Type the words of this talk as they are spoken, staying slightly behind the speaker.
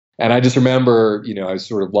And I just remember, I was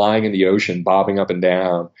sort of lying in the ocean, bobbing up and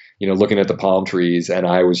down, looking at the palm trees. And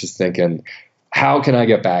I was just thinking, how can I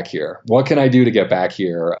get back here? What can I do to get back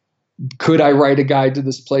here? Could I write a guide to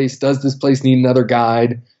this place? Does this place need another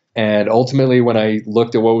guide? And ultimately, when I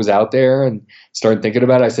looked at what was out there and started thinking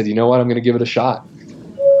about it, I said, you know what? I'm going to give it a shot.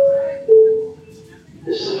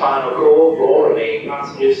 This is the final call for remaining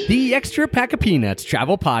passengers. The Extra Pack of Peanuts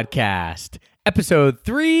Travel Podcast, episode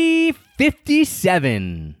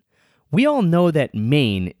 357. We all know that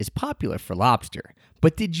Maine is popular for lobster,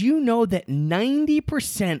 but did you know that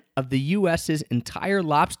 90% of the U.S.'s entire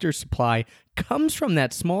lobster supply comes from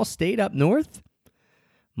that small state up north?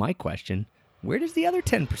 My question, where does the other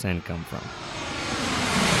 10% come from?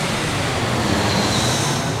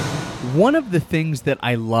 One of the things that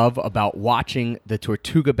I love about watching the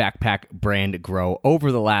Tortuga Backpack brand grow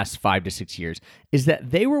over the last 5 to 6 years is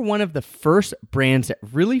that they were one of the first brands that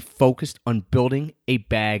really focused on building a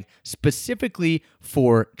bag specifically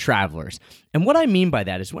for travelers. And what I mean by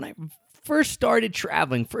that is when I first started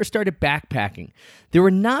traveling, first started backpacking, there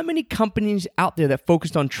were not many companies out there that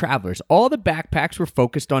focused on travelers. All the backpacks were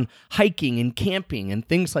focused on hiking and camping and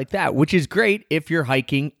things like that, which is great if you're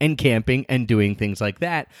hiking and camping and doing things like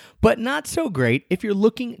that, but not so great if you're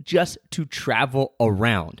looking just to travel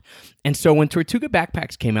around. And so when Tortuga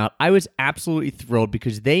Backpacks came out, I was absolutely thrilled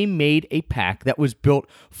because they made a pack that was built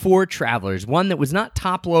for travelers. One that was not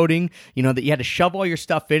top loading, that you had to shove all your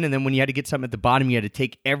stuff in, and then when you had to get something at the bottom, you had to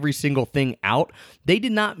take every single thing out. They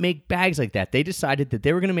did not make bags like that. They decided that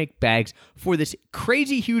they were going to make bags for this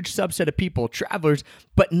crazy huge subset of people, travelers,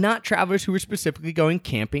 but not travelers who were specifically going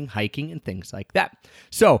camping, hiking, and things like that.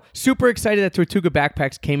 So super excited that Tortuga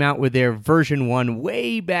Backpacks came out with their version 1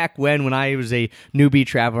 way back when I was a newbie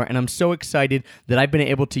traveler, and I'm so excited that I've been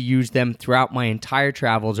able to use them throughout my entire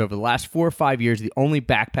travels over the last 4 or 5 years. The only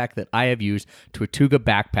backpack that I have used, Tortuga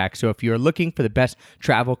Backpack. So if you're looking for the best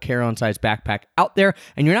travel carry-on size backpack out there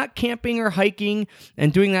and you're not camping or hiking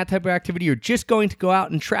and doing that type of activity, you're just going to go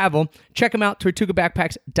out and travel, check them out,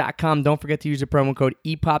 tortugabackpacks.com. Don't forget to use the promo code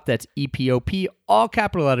EPOP, that's EPOP, all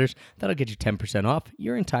capital letters. That'll get you 10% off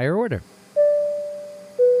your entire order.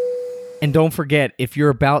 And don't forget, if you're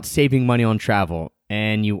about saving money on travel,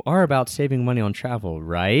 and you are about saving money on travel,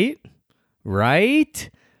 right?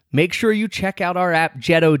 Make sure you check out our app,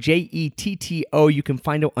 Jetto, Jetto. You can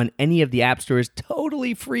find it on any of the app stores,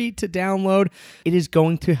 totally free to download. It is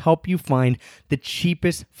going to help you find the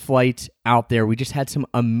cheapest flights out there. We just had some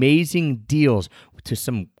amazing deals to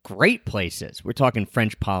some great places. We're talking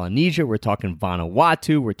French Polynesia, we're talking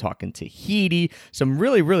Vanuatu, we're talking Tahiti, some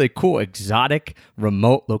really, really cool exotic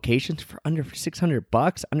remote locations for under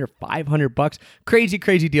 $600, under $500. Crazy,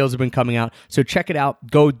 crazy deals have been coming out. So check it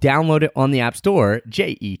out. Go download it on the App Store,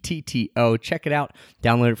 Jetto. Check it out,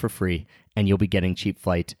 download it for free, and you'll be getting cheap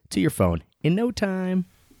flights to your phone in no time.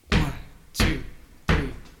 1, 2,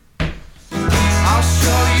 3. I'll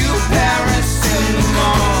show you Paris in the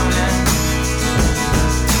morning.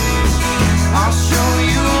 I'll show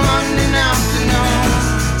you London afternoon.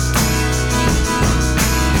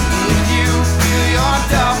 If you feel your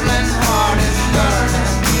Dublin heart is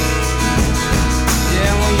burning,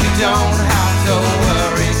 yeah, well, you don't have to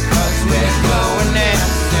worry, 'cause we're going there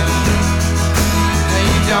soon. And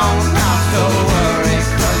you don't have to worry,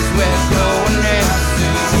 'cause we're going there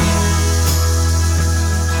soon.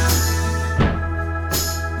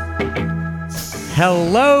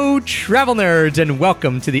 Hello, travel nerds, and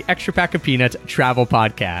welcome to the Extra Pack of Peanuts Travel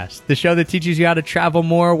Podcast, the show that teaches you how to travel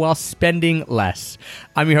more while spending less.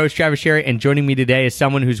 I'm your host, Travis Sherry, and joining me today is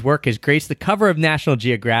someone whose work has graced the cover of National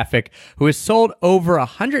Geographic, who has sold over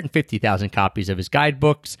 150,000 copies of his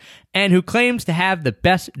guidebooks, and who claims to have the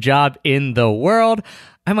best job in the world.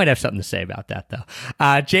 I might have something to say about that, though.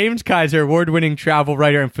 James Kaiser, award-winning travel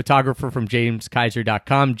writer and photographer from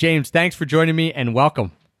JamesKaiser.com. James, thanks for joining me, and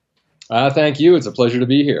welcome. Thank you. It's a pleasure to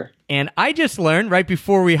be here. And I just learned right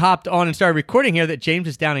before we hopped on and started recording here that James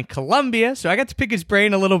is down in Colombia. So I got to pick his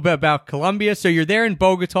brain a little bit about Colombia. So you're there in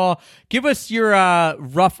Bogota. Give us your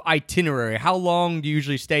rough itinerary. How long do you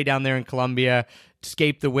usually stay down there in Colombia?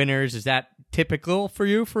 Escape the winters. Is that typical for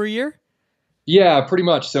you for a year? Yeah, pretty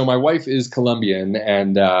much. So my wife is Colombian,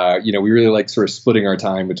 and we really like sort of splitting our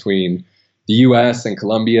time between the U.S. and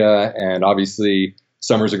Colombia. And obviously,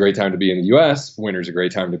 summer's a great time to be in the U.S. Winter's a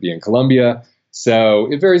great time to be in Colombia.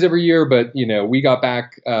 So it varies every year, but we got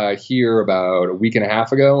back here about a week and a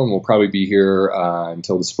half ago, and we'll probably be here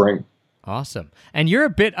until the spring. Awesome. And you're a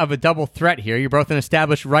bit of a double threat here. You're both an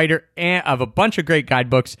established writer of a bunch of great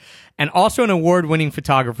guidebooks and also an award-winning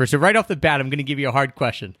photographer. So right off the bat, I'm going to give you a hard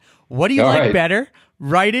question. What do you like better,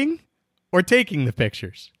 writing or taking the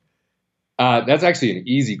pictures? That's actually an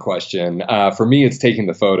easy question. For me, it's taking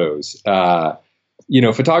the photos.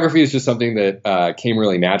 Photography is just something that came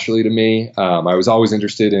really naturally to me. I was always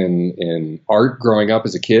interested in art growing up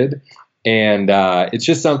as a kid, and it's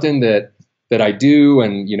just something that I do,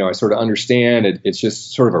 and I sort of understand. It's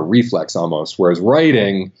just sort of a reflex almost. Whereas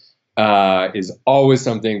writing is always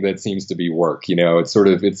something that seems to be work.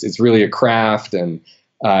 It's really a craft, and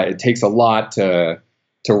it takes a lot to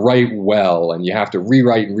write well, and you have to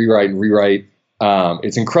rewrite and rewrite and rewrite.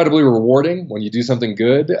 It's incredibly rewarding when you do something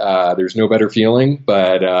good. There's no better feeling,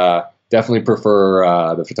 but definitely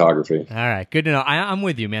prefer the photography. All right, good to know. I'm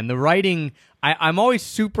with you, man. The writing, I'm always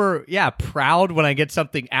super, proud when I get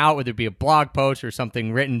something out, whether it be a blog post or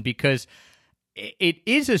something written, because it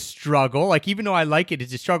is a struggle. Like, even though I like it,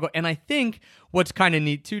 it's a struggle. And I think what's kind of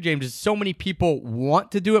neat too, James, is so many people want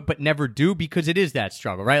to do it but never do because it is that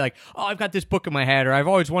struggle, right? Like, oh, I've got this book in my head, or I've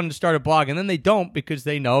always wanted to start a blog, and then they don't because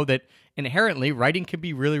they know that inherently writing can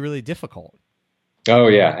be really, really difficult. Oh,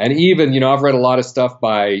 yeah. And even, I've read a lot of stuff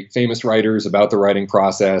by famous writers about the writing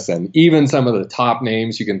process, and even some of the top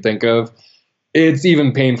names you can think of. It's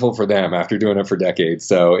even painful for them after doing it for decades.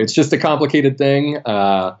 So it's just a complicated thing.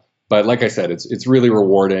 But like I said, it's really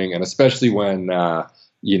rewarding, and especially when,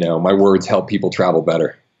 my words help people travel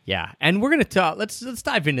better. Yeah, and we're going to talk. Let's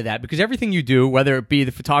dive into that, because everything you do, whether it be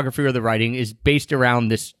the photography or the writing, is based around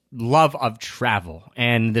this love of travel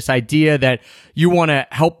and this idea that you want to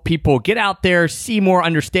help people get out there, see more,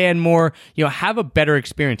 understand more, have a better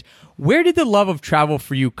experience. Where did the love of travel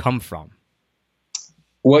for you come from?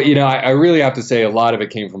 Well, I really have to say a lot of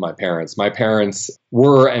it came from my parents. My parents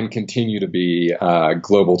were and continue to be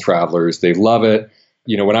global travelers. They love it.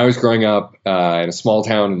 When I was growing up in a small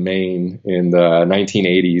town in Maine in the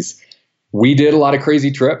 1980s, we did a lot of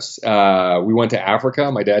crazy trips. We went to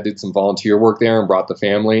Africa. My dad did some volunteer work there and brought the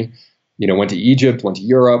family. Went to Egypt, went to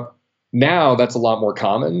Europe. Now that's a lot more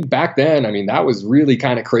common. Back then, that was really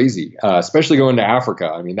kind of crazy, especially going to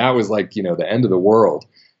Africa. That was like, the end of the world.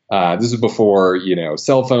 This is before,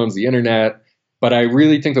 cell phones, the internet. But I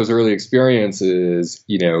really think those early experiences,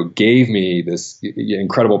 gave me this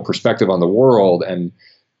incredible perspective on the world. And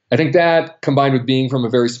I think that, combined with being from a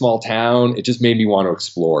very small town, it just made me want to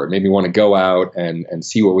explore. It made me want to go out and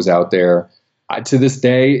see what was out there. To this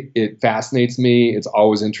day, it fascinates me. It's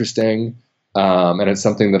always interesting. And it's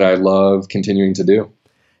something that I love continuing to do.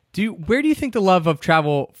 Where do you think the love of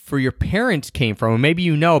travel for your parents came from? And maybe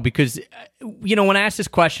because, when I ask this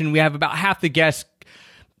question, we have about half the guests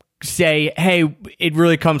say, hey, it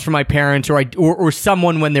really comes from my parents or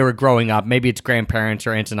someone when they were growing up. Maybe it's grandparents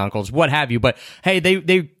or aunts and uncles, what have you. But, hey,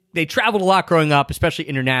 they traveled a lot growing up, especially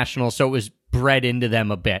international, so it was bred into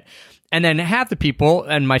them a bit. And then half the people,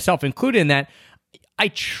 and myself included in that, I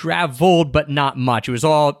traveled, but not much. It was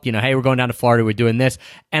all, hey, we're going down to Florida, we're doing this.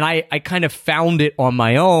 And I kind of found it on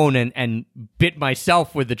my own and bit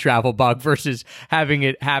myself with the travel bug versus having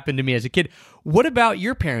it happen to me as a kid. What about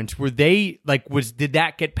your parents? Were they did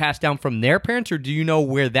that get passed down from their parents, or do you know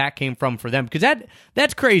where that came from for them? Because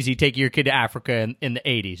that's crazy, taking your kid to Africa in the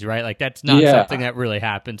 80s, right? Like, that's not something that really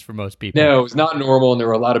happens for most people. No, it was not normal. And there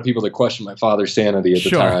were a lot of people that questioned my father's sanity at the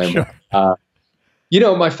time.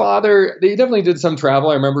 Sure. My father, they definitely did some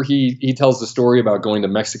travel. I remember he tells the story about going to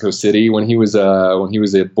Mexico City when he was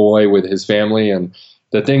a boy with his family, and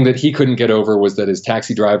the thing that he couldn't get over was that his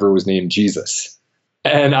taxi driver was named Jesus.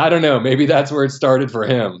 And I don't know, maybe that's where it started for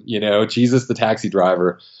him, Jesus the taxi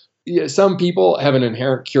driver. Yeah, some people have an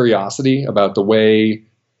inherent curiosity about the way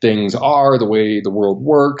things are, the way the world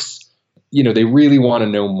works. They really want to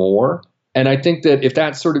know more. And I think that if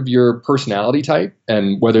that's sort of your personality type,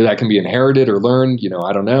 and whether that can be inherited or learned,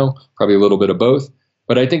 I don't know, probably a little bit of both.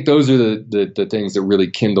 But I think those are the things that really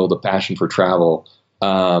kindle the passion for travel.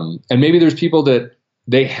 And maybe there's people that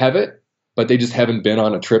they have it, but they just haven't been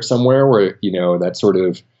on a trip somewhere where, that sort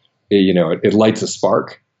of, it lights a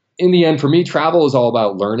spark. In the end, for me, travel is all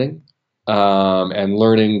about learning. And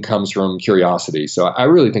learning comes from curiosity. So I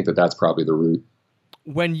really think that that's probably the root.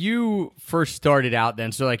 When you first started out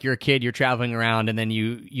then, so like you're a kid, you're traveling around, and then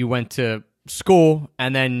you went to school,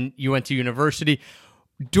 and then you went to university.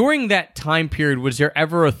 During that time period, was there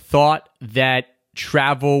ever a thought that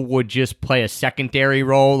travel would just play a secondary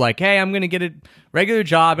role? Like, hey, I'm going to get a regular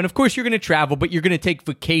job, and of course you're going to travel, but you're going to take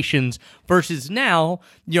vacations, versus now,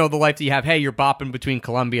 the life that you have, hey, you're bopping between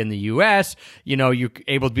Colombia and the U.S., you're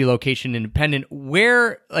able to be location independent.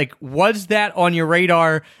 Where, was that on your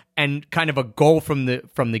radar and kind of a goal from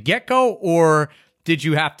the get-go, or did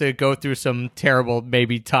you have to go through some terrible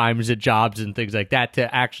maybe times at jobs and things like that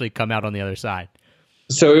to actually come out on the other side?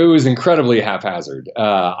 So it was incredibly haphazard.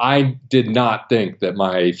 I did not think that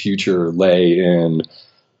my future lay in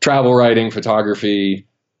travel writing, photography.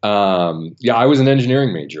 I was an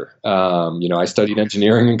engineering major. I studied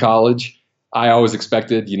engineering in college. I always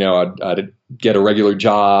expected, I'd get a regular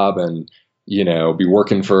job and, be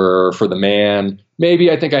working for the man.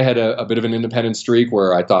 Maybe I think I had a bit of an independent streak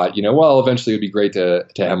where I thought, eventually it'd be great to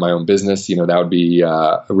have my own business. That would be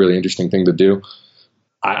a really interesting thing to do.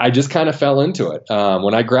 I just kind of fell into it.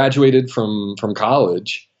 When I graduated from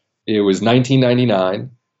college, it was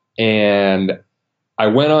 1999, and I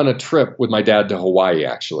went on a trip with my dad to Hawaii,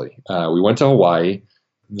 actually. We went to Hawaii.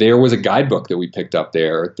 There was a guidebook that we picked up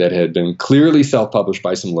there that had been clearly self-published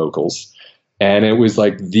by some locals. And it was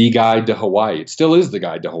like the guide to Hawaii. It still is the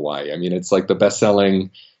guide to Hawaii. I mean, it's like the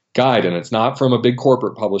best-selling guide, and it's not from a big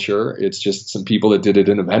corporate publisher. It's just some people that did it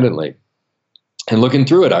independently. And looking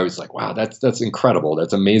through it, I was like, wow, that's incredible.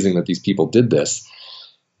 That's amazing that these people did this.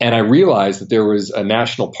 And I realized that there was a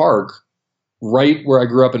national park right where I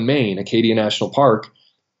grew up in Maine, Acadia National Park.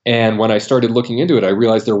 And when I started looking into it, I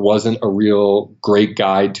realized there wasn't a real great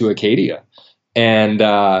guide to Acadia. And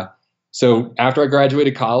so after I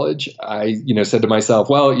graduated college, I, said to myself,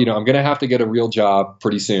 well, I'm going to have to get a real job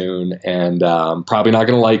pretty soon, and probably not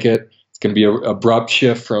going to like it. It's going to be an abrupt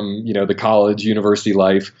shift from, the college, university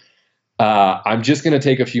life. I'm just going to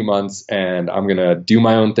take a few months and I'm going to do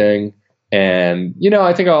my own thing. And,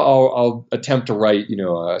 I think I'll attempt to write,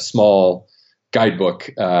 a small guidebook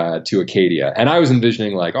to Acadia. And I was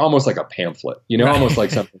envisioning almost like a pamphlet, almost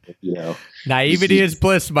like something, Naivety is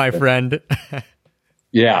bliss, my friend.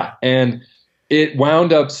 Yeah. And it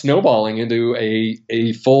wound up snowballing into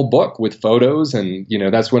a full book with photos. And,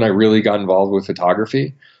 that's when I really got involved with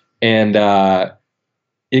photography. And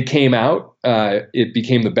it came out. It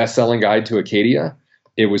became the best-selling guide to Acadia.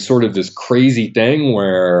 It was sort of this crazy thing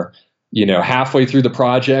where, halfway through the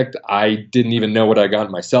project, I didn't even know what I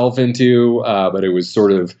got myself into. But it was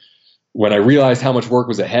sort of when I realized how much work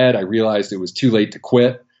was ahead, I realized it was too late to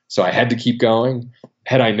quit. So I had to keep going.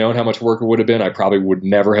 Had I known how much work it would have been, I probably would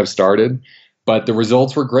never have started. But the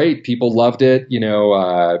results were great. People loved it.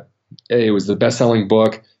 It was the best-selling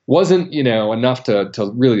book. Wasn't, enough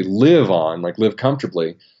to really live on, live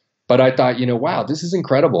comfortably. But I thought, wow, this is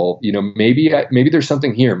incredible. Maybe there's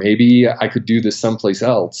something here. Maybe I could do this someplace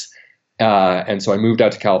else. And so I moved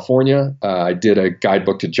out to California. I did a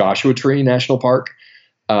guidebook to Joshua Tree National Park.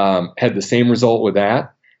 Had the same result with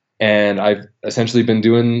that. And I've essentially been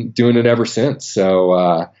doing it ever since.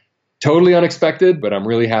 So totally unexpected, but I'm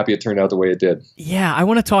really happy it turned out the way it did. Yeah, I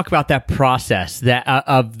want to talk about that process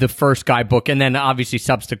of the first guidebook, and then obviously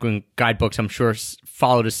subsequent guidebooks, I'm sure,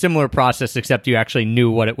 followed a similar process, except you actually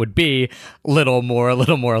knew what it would be, a little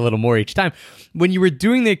more each time. When you were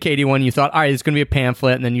doing the Acadia one, you thought, all right, it's going to be a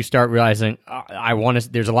pamphlet, and then you start realizing,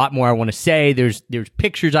 there's a lot more I want to say. There's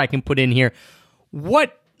pictures I can put in here.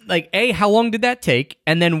 How long did that take?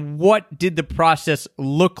 And then what did the process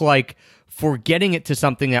look like for getting it to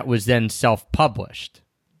something that was then self-published?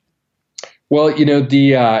 Well,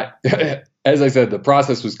 as I said, the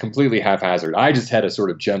process was completely haphazard. I just had a sort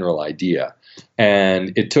of general idea.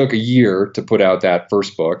 And it took a year to put out that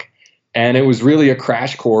first book. And it was really a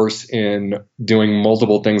crash course in doing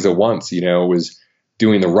multiple things at once. It was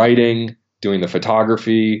doing the writing, doing the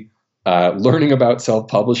photography, learning about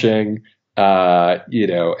self-publishing. At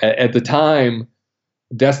the time,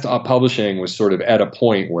 desktop publishing was sort of at a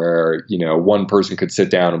point where, one person could sit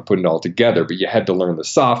down and put it all together, but you had to learn the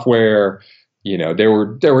software. There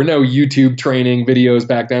were no YouTube training videos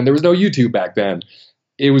back then. There was no YouTube back then.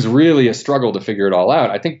 It was really a struggle to figure it all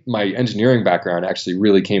out. I think my engineering background actually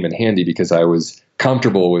really came in handy because I was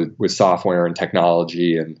comfortable with software and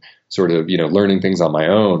technology and sort of, learning things on my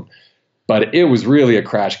own. But it was really a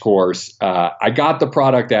crash course. I got the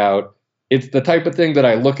product out. It's the type of thing that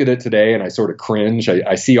I look at it today and I sort of cringe.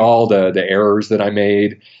 I see all the errors that I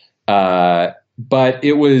made. But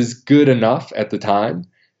it was good enough at the time.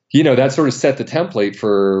 That sort of set the template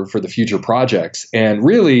for the future projects. And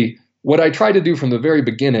really, what I tried to do from the very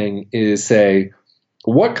beginning is say,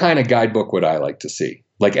 what kind of guidebook would I like to see?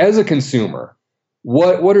 As a consumer,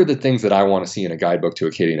 what are the things that I want to see in a guidebook to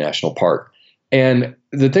Acadia National Park? And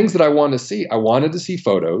the things that I wanted to see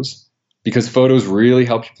photos, because photos really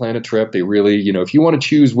help you plan a trip. They really, if you want to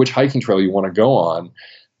choose which hiking trail you want to go on,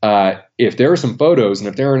 if there are some photos and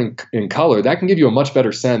if they're in color, that can give you a much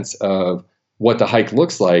better sense of what the hike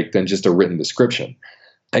looks like than just a written description.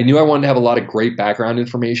 I knew I wanted to have a lot of great background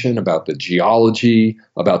information about the geology,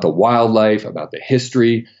 about the wildlife, about the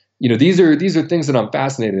history. These are things that I'm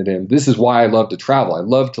fascinated in. This is why I love to travel. I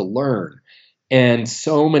love to learn. And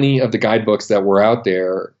so many of the guidebooks that were out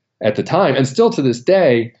there at the time, and still to this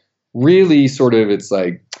day, really sort of, it's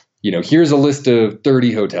like, here's a list of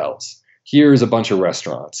 30 hotels. here's a bunch of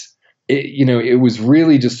restaurants. It was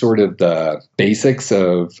really just sort of the basics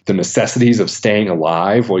of the necessities of staying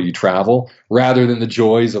alive while you travel rather than the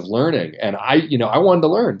joys of learning. And I wanted to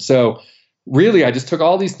learn. So really, I just took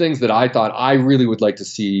all these things that I thought I really would like to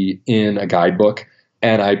see in a guidebook,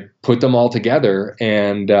 and I put them all together.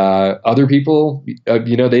 And other people,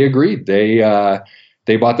 they agreed. They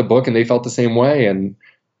bought the book and they felt the same way. And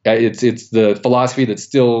it's the philosophy that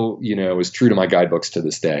still, is true to my guidebooks to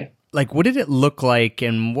this day. Like, what did it look like,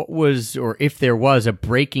 and what was, or if there was, a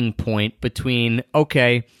breaking point between,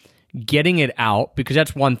 okay, getting it out, because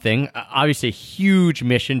that's one thing, obviously a huge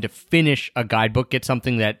mission to finish a guidebook, get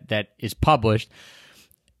something that is published,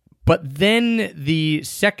 but then the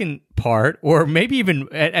second part, or maybe even,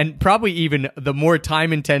 and probably even the more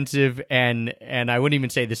time intensive, and I wouldn't even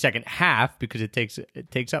say the second half, because it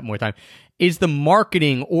takes up more time, is the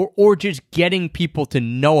marketing or just getting people to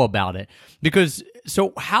know about it. Because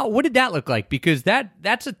what did that look like? Because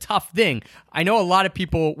that's a tough thing. I know a lot of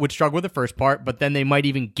people would struggle with the first part, but then they might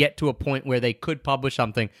even get to a point where they could publish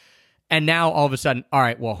something. And now all of a sudden, all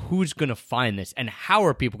right, well, who's going to find this? And how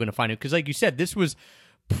are people going to find it? Because like you said, this was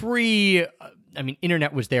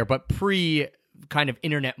internet was there, but pre kind of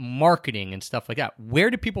internet marketing and stuff like that. Where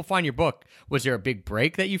did people find your book? Was there a big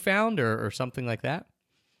break that you found or something like that?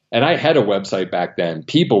 And I had a website back then.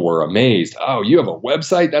 People were amazed. Oh, you have a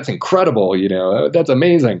website? That's incredible. That's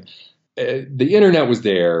amazing. The internet was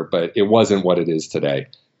there, but it wasn't what it is today.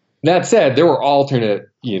 That said, there were alternate,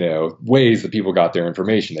 ways that people got their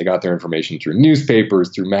information. They got their information through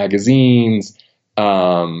newspapers, through magazines,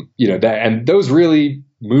 and those really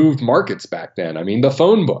moved markets back then. I mean, the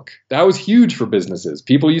phone book, that was huge for businesses.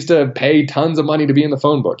 People used to pay tons of money to be in the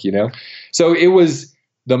phone book, So it was,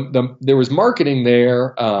 there was marketing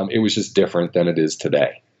there. It was just different than it is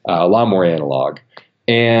today. A lot more analog.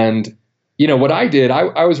 And, what I did,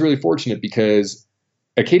 I was really fortunate because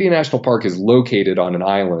Acadia National Park is located on an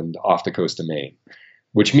island off the coast of Maine,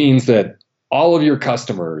 which means that all of your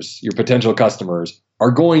customers, your potential customers,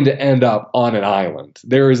 are going to end up on an island.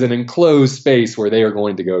 There is an enclosed space where they are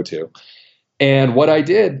going to go to. And what I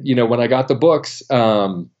did, when I got the books,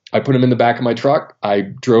 I put them in the back of my truck. I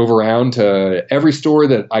drove around to every store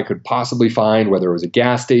that I could possibly find, whether it was a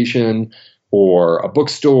gas station or a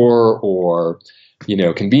bookstore or,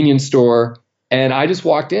 convenience store. And I just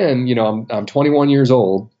walked in, I'm 21 years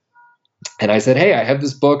old. And I said, hey, I have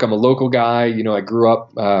this book. I'm a local guy. I grew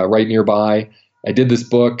up right nearby. I did this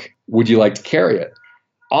book. Would you like to carry it?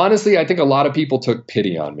 Honestly, I think a lot of people took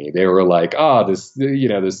pity on me. They were like, oh, this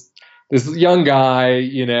young guy,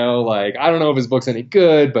 I don't know if his book's any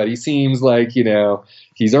good, but he seems like,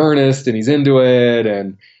 he's earnest and he's into it.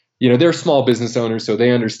 And, they're small business owners, so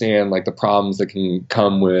they understand like the problems that can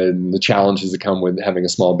come with and the challenges that come with having a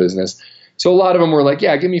small business. So a lot of them were like,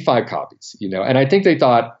 yeah, give me 5 copies, and I think they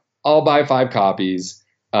thought, I'll buy 5 copies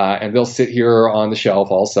and they'll sit here on the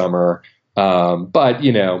shelf all summer. But,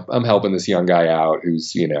 I'm helping this young guy out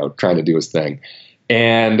who's, trying to do his thing.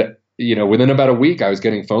 And, within about a week, I was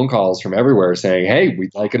getting phone calls from everywhere saying, hey,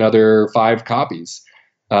 we'd like another 5 copies.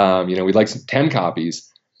 We'd like 10 copies.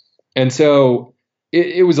 And so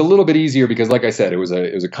it was a little bit easier because, like I said, it was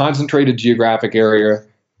a concentrated geographic area.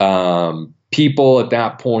 People at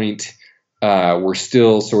that point were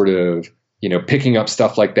still sort of, picking up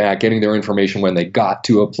stuff like that, getting their information when they got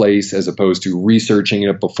to a place as opposed to researching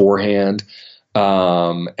it beforehand.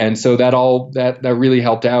 And so that really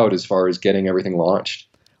helped out as far as getting everything launched.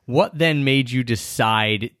 What then made you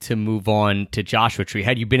decide to move on to Joshua Tree?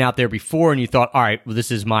 Had you been out there before and you thought, all right, well,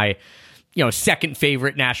 this is my second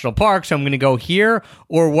favorite national park, so I'm going to go here?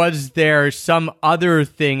 Or was there some other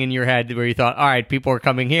thing in your head where you thought, all right, people are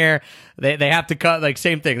coming here, they have to cut, like,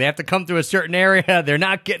 same thing, they have to come through a certain area, they're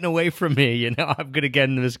not getting away from me, I'm going to get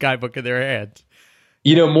into this guidebook in their hands?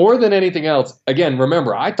 More than anything else, again,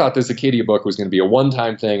 remember, I thought this Acadia book was going to be a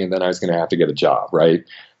one-time thing and then I was going to have to get a job, right?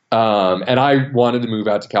 And I wanted to move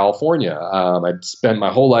out to California. I'd spent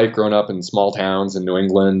my whole life growing up in small towns in New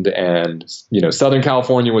England, and Southern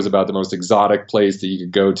California was about the most exotic place that you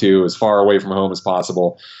could go to, as far away from home as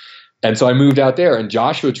possible. And so I moved out there, and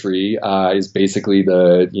Joshua Tree is basically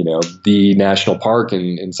the national park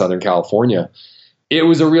in Southern California. It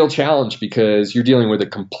was a real challenge because you're dealing with a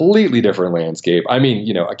completely different landscape. I mean,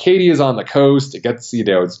 Acadia is on the coast. It gets,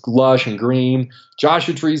 it's lush and green.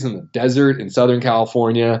 Joshua Tree's in the desert in Southern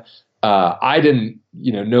California. I didn't,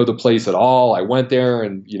 know the place at all. I went there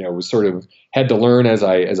and, was sort of had to learn as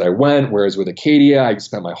I went. Whereas with Acadia, I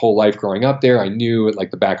spent my whole life growing up there. I knew it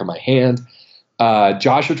like the back of my hand.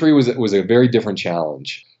 Joshua Tree was a very different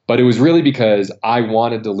challenge, but it was really because I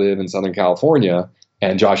wanted to live in Southern California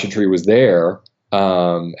and Joshua Tree was there.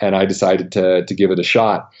 And I decided to give it a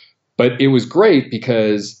shot. But it was great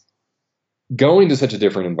because going to such a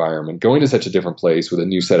different environment, going to such a different place with a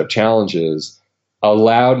new set of challenges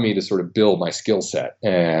allowed me to sort of build my skill set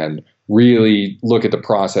and really look at the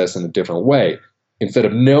process in a different way. Instead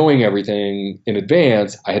of knowing everything in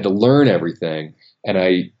advance, I had to learn everything. And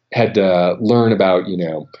I had to learn about,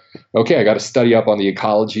 okay, I got to study up on the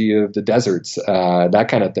ecology of the deserts, that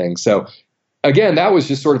kind of thing. So again, that was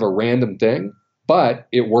just sort of a random thing, but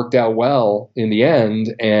it worked out well in the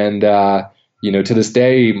end. And, to this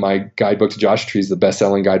day, my guidebook to Joshua Tree is the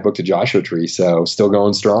best-selling guidebook to Joshua Tree. So still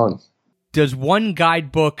going strong. Does one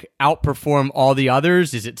guidebook outperform all the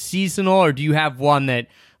others? Is it seasonal, or do you have one that,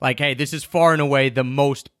 like, hey, this is far and away the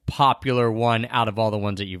most popular one out of all the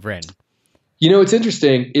ones that you've written? It's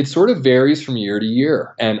interesting. It sort of varies from year to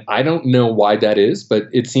year. And I don't know why that is, but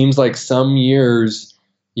it seems like some years,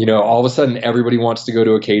 all of a sudden everybody wants to go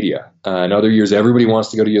to Acadia. And other years, everybody wants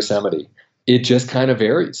to go to Yosemite. It just kind of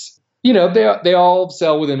varies. They all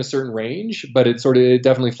sell within a certain range, but it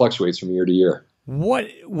definitely fluctuates from year to year. What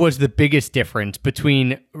was the biggest difference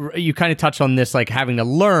between, you kind of touched on this, like having to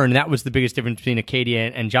learn, that was the biggest difference between Acadia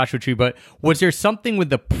and Joshua Tree, but was there something with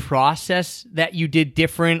the process that you did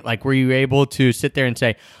different? Like, were you able to sit there and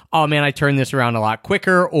say, oh man, I turned this around a lot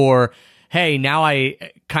quicker, or hey, now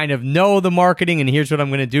I kind of know the marketing and here's what I'm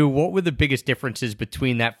going to do? What were the biggest differences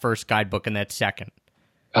between that first guidebook and that second?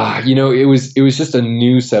 It was just a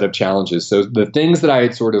new set of challenges. So the things that I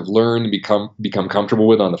had sort of learned and become comfortable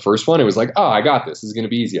with on the first one, it was like, oh, I got this. This is going to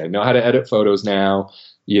be easy. I know how to edit photos now.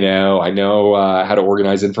 I know how to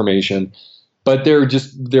organize information. But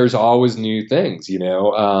there's always new things.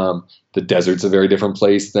 The desert's a very different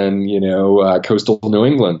place than coastal New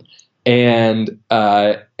England. And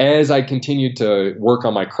as I continued to work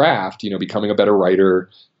on my craft, becoming a better writer,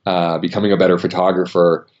 becoming a better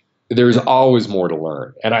photographer, there's always more to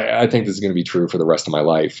learn. And I think this is going to be true for the rest of my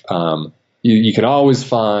life. You can always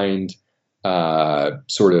find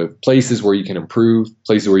sort of places where you can improve,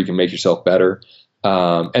 places where you can make yourself better.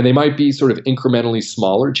 And they might be sort of incrementally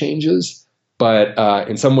smaller changes, but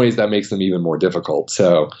in some ways that makes them even more difficult.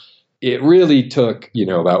 So it really took,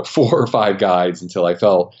 about 4 or 5 guides until I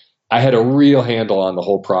felt I had a real handle on the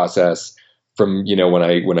whole process from,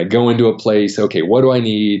 when I go into a place, okay, what do I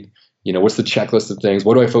need? What's the checklist of things?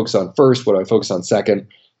 What do I focus on first? What do I focus on second?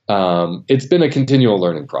 It's been a continual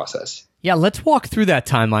learning process. Yeah, let's walk through that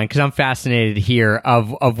timeline because I'm fascinated here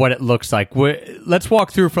of what it looks like. Let's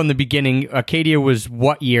walk through from the beginning. Acadia was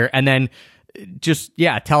what year? And then just,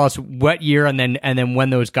 tell us what year and then when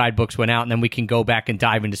those guidebooks went out, and then we can go back and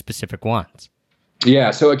dive into specific ones. Yeah,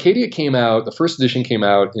 so Acadia came out, the first edition came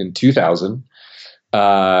out in 2000.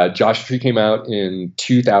 Joshua Tree came out in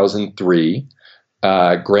 2003.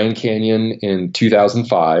 Grand Canyon in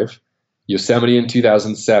 2005, Yosemite in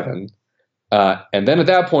 2007. And then at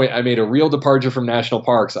that point, I made a real departure from national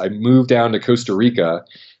parks. I moved down to Costa Rica.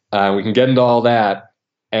 We can get into all that.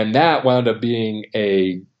 And that wound up being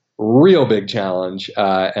a real big challenge.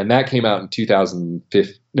 And that came out in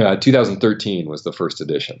 2013 was the first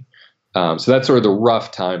edition. So that's sort of the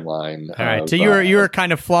rough timeline. All right. So you were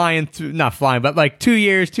kind of flying through, not flying, but like 2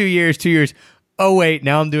 years. Oh wait,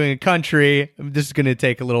 now I'm doing a country. This is going to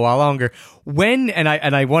take a little while longer. When, and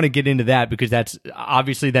I want to get into that because that's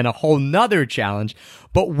obviously then a whole nother challenge.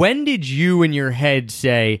 But when did you in your head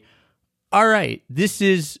say, all right, this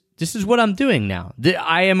is what I'm doing now.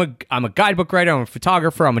 I'm a guidebook writer. I'm a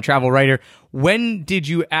photographer. I'm a travel writer. When did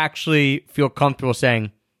you actually feel comfortable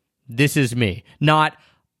saying, this is me? Not,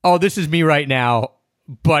 oh, this is me right now.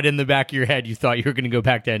 But in the back of your head, you thought you were going to go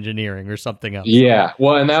back to engineering or something else. Yeah,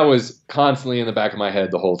 well, and that was constantly in the back of my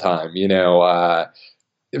head the whole time.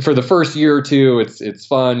 For the first year or two, it's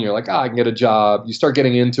fun. You're like, I can get a job. You start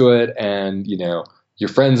getting into it, and your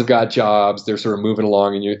friends have got jobs. They're sort of moving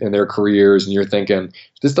along in their careers, and you're thinking,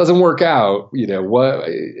 if this doesn't work out,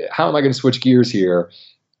 how am I going to switch gears here?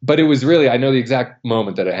 But it was really, I know the exact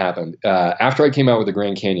moment that it happened. After I came out with the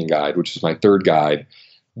Grand Canyon Guide, which was my third guide.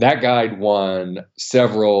 That guide won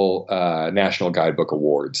several national guidebook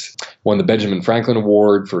awards. Won the Benjamin Franklin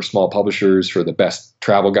Award for small publishers for the best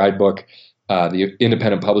travel guidebook, the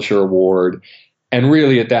Independent Publisher Award. And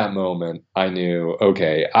really at that moment, I knew,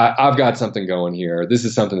 okay, I've got something going here. This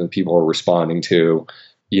is something that people are responding to.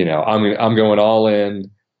 I'm going all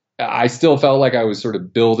in. I still felt like I was sort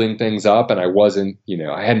of building things up and I wasn't,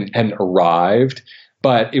 I hadn't arrived,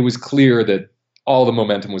 but it was clear that all the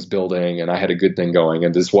momentum was building and I had a good thing going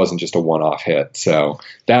and this wasn't just a one-off hit. So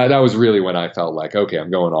that was really when I felt like, okay, I'm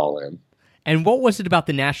going all in. And what was it about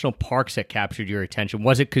the national parks that captured your attention?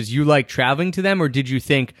 Was it because you like traveling to them, or did you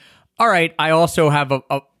think, all right, I also have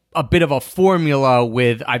a bit of a formula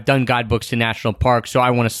with I've done guidebooks to national parks, so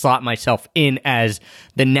I want to slot myself in as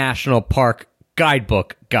the national park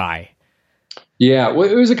guidebook guy. Yeah, well,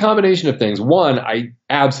 it was a combination of things. One, I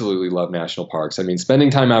absolutely love national parks. I mean, spending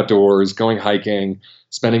time outdoors, going hiking,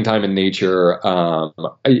 spending time in nature,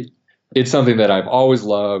 it's something that I've always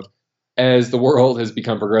loved. As the world has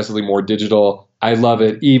become progressively more digital, I love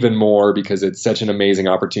it even more because it's such an amazing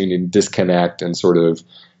opportunity to disconnect and sort of,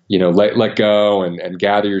 let go and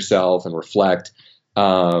gather yourself and reflect.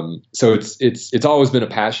 So it's always been a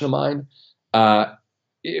passion of mine.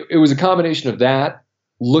 It was a combination of that,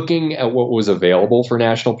 looking at what was available for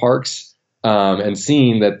national parks, and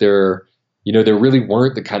seeing that there really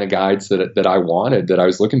weren't the kind of guides that I wanted, that I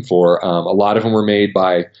was looking for. A lot of them were made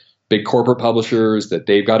by big corporate publishers that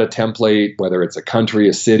they've got a template, whether it's a country,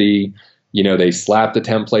 a city, they slap the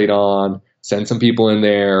template on, send some people in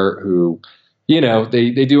there who,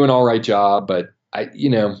 they do an all right job. But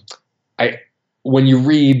when you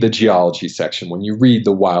read the geology section, when you read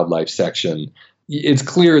the wildlife section, it's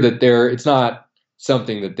clear that it's not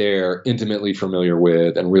something that they're intimately familiar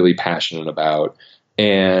with and really passionate about.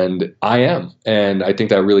 And I am. And I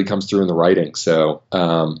think that really comes through in the writing. So,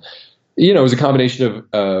 it was a combination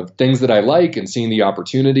of things that I like and seeing the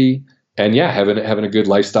opportunity, and having a good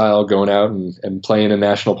lifestyle, going out and playing in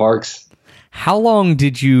national parks. How long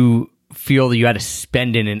did you feel that you had to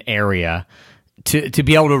spend in an area to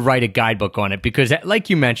be able to write a guidebook on it? Because like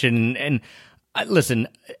you mentioned, and listen,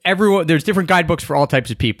 there's different guidebooks for all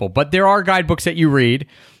types of people, but there are guidebooks that you read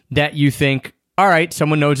that you think, all right,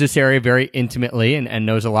 someone knows this area very intimately and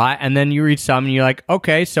knows a lot. And then you read some and you're like,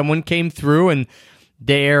 okay, someone came through and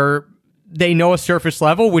they know a surface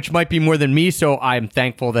level, which might be more than me, so I'm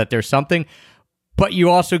thankful that there's something. But you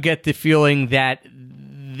also get the feeling that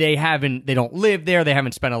they don't live there, they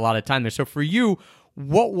haven't spent a lot of time there. So for you,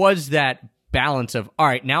 what was that balance of, all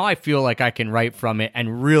right, now I feel like I can write from it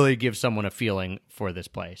and really give someone a feeling for this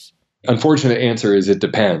place? Unfortunate answer is it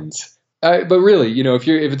depends. But really, if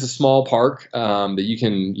it's a small park that you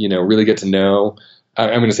can, really get to know,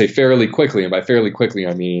 I'm going to say fairly quickly. And by fairly quickly,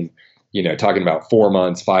 I mean, talking about 4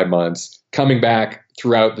 months, 5 months, coming back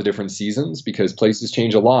throughout the different seasons, because places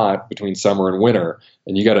change a lot between summer and winter.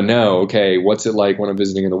 And you got to know, okay, what's it like when I'm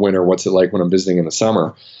visiting in the winter? What's it like when I'm visiting in the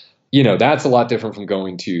summer? That's a lot different from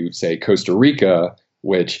going to, say, Costa Rica,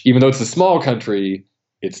 which, even though it's a small country,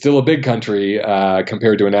 it's still a big country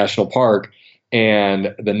compared to a national park.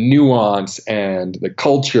 And the nuance and the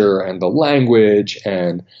culture and the language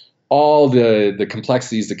and all the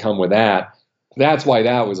complexities that come with that. That's why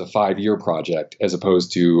that was a 5-year project as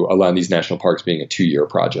opposed to a lot of these national parks being a 2-year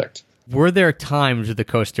project. Were there times with the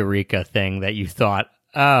Costa Rica thing that you thought,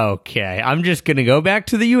 okay, I'm just going to go back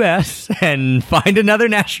to the U.S. and find another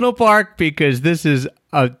national park because this is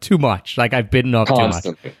too much. Like I've bitten off too much.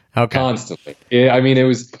 Okay. Constantly. I mean, it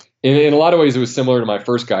was in a lot of ways, it was similar to my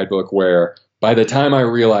first guidebook where by the time I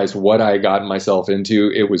realized what I had gotten myself into,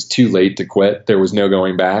 it was too late to quit. There was no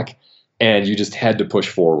going back. And you just had to push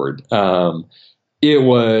forward. It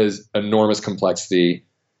was enormous complexity.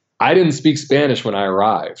 I didn't speak Spanish when I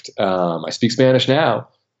arrived. I speak Spanish now,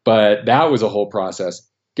 but that was a whole process.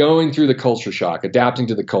 Going through the culture shock, adapting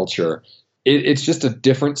to the culture. It's just a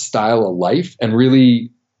different style of life, and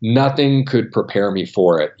really nothing could prepare me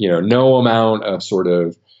for it. No amount of sort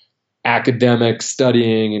of academic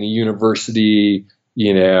studying in a university,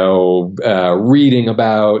 reading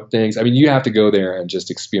about things. I mean, you have to go there and just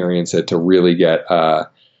experience it to really get a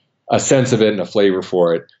sense of it and a flavor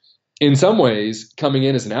for it. In some ways, coming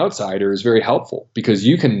in as an outsider is very helpful because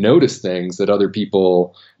you can notice things that other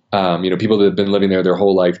people, people that have been living there their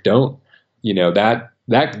whole life don't. That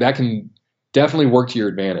can definitely work to your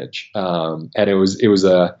advantage. And it was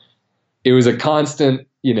a constant,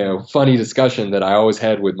 funny discussion that I always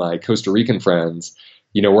had with my Costa Rican friends.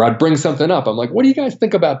 Where I'd bring something up. I'm like, what do you guys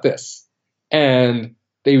think about this? And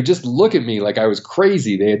they would just look at me like I was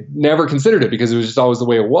crazy. They had never considered it because it was just always the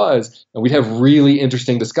way it was. And we'd have really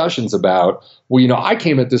interesting discussions about, I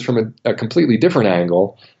came at this from a completely different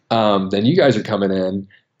angle than you guys are coming in.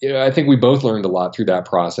 I think we both learned a lot through that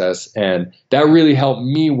process. And that really helped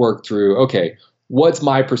me work through, okay, what's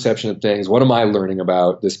my perception of things? What am I learning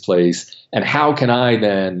about this place? And how can I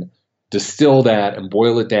then distill that and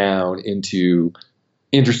boil it down into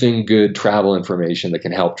interesting, good travel information that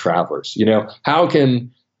can help travelers? How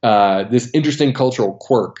can this interesting cultural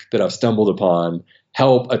quirk that I've stumbled upon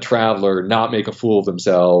help a traveler not make a fool of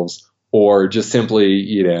themselves or just simply,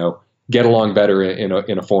 get along better in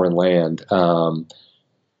a foreign land? So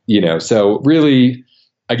really,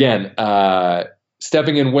 again,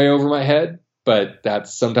 stepping in way over my head, but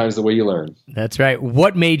that's sometimes the way you learn. That's right.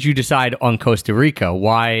 What made you decide on Costa Rica?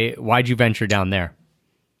 Why'd you venture down there?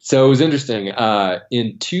 So it was interesting.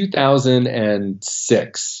 In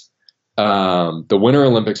 2006, the Winter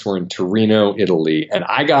Olympics were in Torino, Italy, and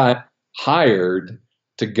I got hired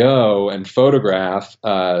to go and photograph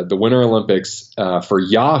the Winter Olympics for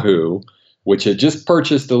Yahoo, which had just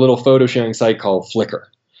purchased a little photo sharing site called Flickr.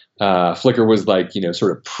 Flickr was like,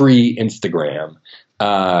 sort of pre-Instagram.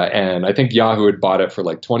 And I think Yahoo had bought it for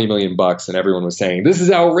like $20 million, and everyone was saying, this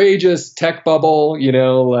is outrageous, tech bubble,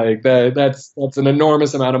 like that's an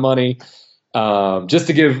enormous amount of money. Just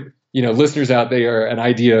to give, listeners out there an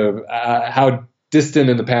idea of how distant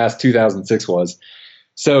in the past 2006 was.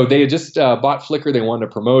 So they had just bought Flickr. They wanted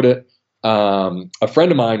to promote it. A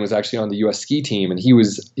friend of mine was actually on the US ski team, and he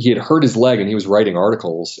had hurt his leg and he was writing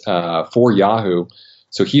articles for Yahoo.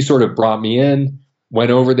 So he sort of brought me in.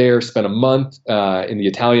 Went over there, spent a month in the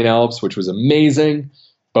Italian Alps, which was amazing.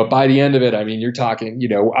 But by the end of it, I mean, you're talking,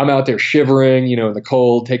 I'm out there shivering, in the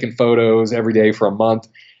cold, taking photos every day for a month.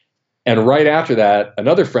 And right after that,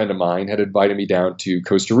 another friend of mine had invited me down to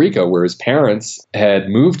Costa Rica, where his parents had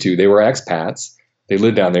moved to. They were expats. They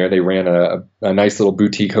lived down there. They ran a nice little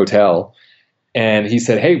boutique hotel. And he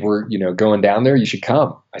said, hey, we're, going down there. You should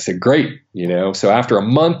come. I said, great. So after a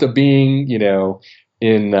month of being,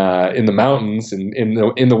 in the mountains and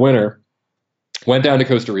in the winter, went down to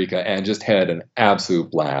Costa Rica and just had an absolute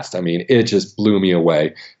blast. I mean, it just blew me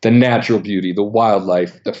away. The natural beauty, the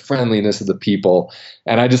wildlife, the friendliness of the people.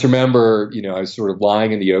 And I just remember, I was sort of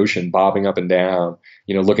lying in the ocean, bobbing up and down,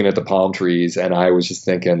 looking at the palm trees. And I was just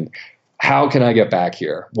thinking, how can I get back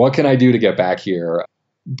here? What can I do to get back here?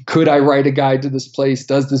 Could I write a guide to this place?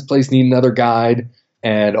 Does this place need another guide?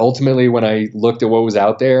 And ultimately, when I looked at what was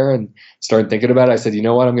out there and started thinking about it, I said, you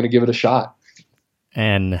know what, I'm going to give it a shot.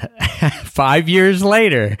 And 5 years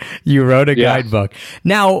later, you wrote a guidebook.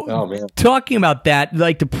 Now, talking about that,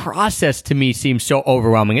 like the process to me seems so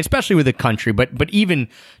overwhelming, especially with a country, but even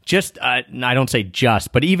just, I don't say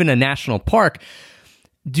just, but even a national park.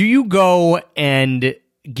 Do you go and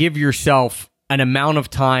give yourself an amount of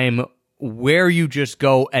time where you just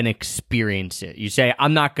go and experience it? You say,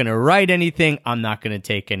 I'm not going to write anything. I'm not going to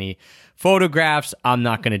take any photographs. I'm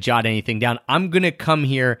not going to jot anything down. I'm going to come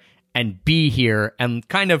here and be here and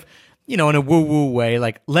kind of, in a woo-woo way,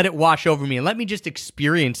 like let it wash over me and let me just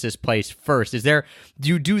experience this place first. Do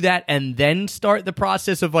you do that and then start the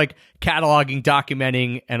process of like cataloging,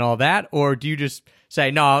 documenting and all that? Or do you just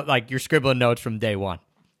say, no, like you're scribbling notes from day one?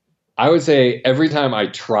 I would say every time I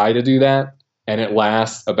try to do that, and it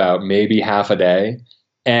lasts about maybe half a day,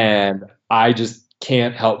 and I just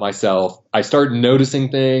can't help myself. I start noticing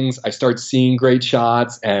things, I start seeing great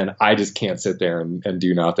shots, and I just can't sit there and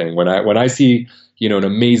do nothing. When I see, an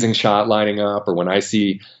amazing shot lining up, or when I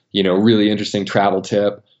see, really interesting travel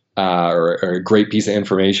tip or a great piece of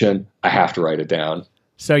information, I have to write it down.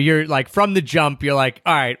 So you're like, from the jump, you're like,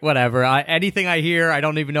 all right, whatever. Anything I hear, I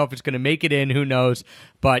don't even know if it's going to make it in. Who knows?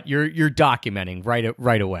 But you're documenting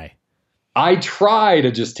right away. I try to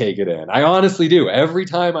just take it in. I honestly do. Every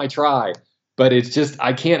time I try, but it's just,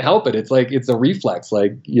 I can't help it. It's like, it's a reflex.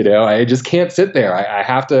 Like, I just can't sit there. I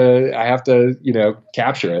have to,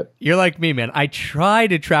 capture it. You're like me, man. I try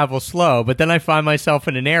to travel slow, but then I find myself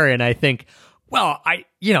in an area and I think, well,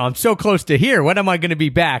 I'm so close to here. When am I going to be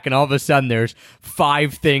back? And all of a sudden there's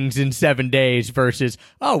 5 things in 7 days versus,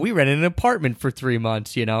 oh, we rented an apartment for 3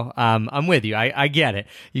 months, I'm with you. I get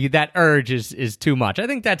it. That urge is too much. I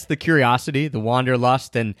think that's the curiosity, the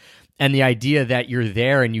wanderlust, and the idea that you're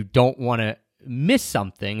there and you don't want to miss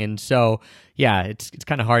something. And so, yeah, it's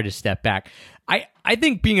kind of hard to step back. I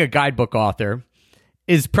think being a guidebook author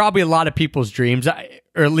is probably a lot of people's dreams,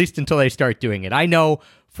 or at least until they start doing it. I know,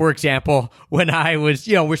 for example, when I was,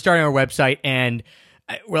 we're starting our website and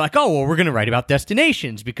we're like, oh, well, we're going to write about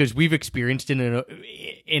destinations because we've experienced it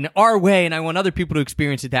in our way, and I want other people to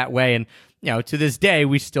experience it that way. And, to this day,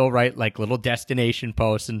 we still write like little destination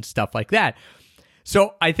posts and stuff like that.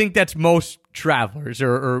 So I think that's most travelers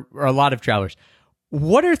or a lot of travelers.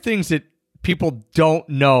 What are things that people don't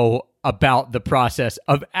know about the process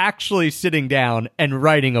of actually sitting down and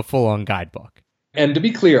writing a full-on guidebook? And to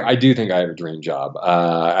be clear, I do think I have a dream job.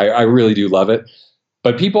 I really do love it.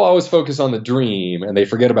 But people always focus on the dream and they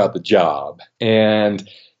forget about the job. And,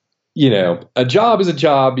 a job is a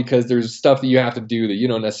job because there's stuff that you have to do that you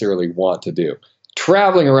don't necessarily want to do.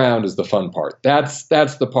 Traveling around is the fun part. That's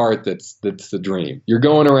the part that's the dream. You're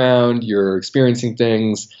going around, you're experiencing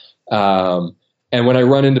things. And when I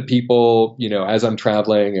run into people, as I'm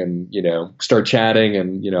traveling and, start chatting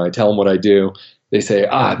and, I tell them what I do, they say,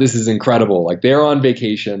 this is incredible. Like they're on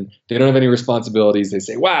vacation. They don't have any responsibilities. They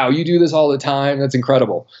say, wow, you do this all the time. That's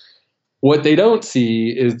incredible. What they don't see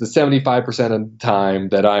is the 75% of the time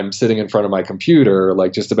that I'm sitting in front of my computer,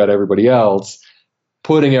 like just about everybody else,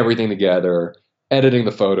 putting everything together, editing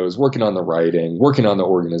the photos, working on the writing, working on the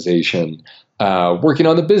organization, working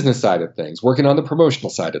on the business side of things, working on the promotional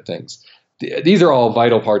side of things. These are all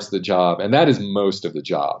vital parts of the job, and that is most of the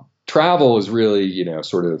job. Travel is really,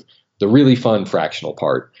 sort of the really fun fractional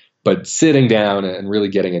part, but sitting down and really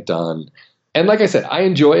getting it done. And like I said, I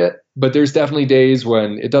enjoy it, but there's definitely days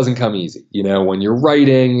when it doesn't come easy, when you're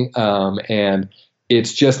writing and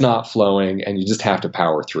it's just not flowing and you just have to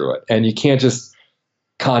power through it. And you can't just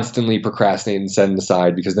constantly procrastinate and set it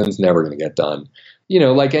aside because then it's never going to get done.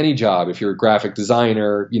 Like any job, if you're a graphic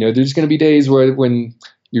designer, there's going to be days when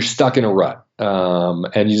you're stuck in a rut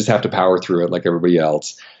and you just have to power through it like everybody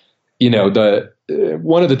else.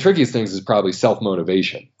 One of the trickiest things is probably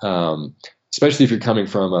self-motivation, especially if you're coming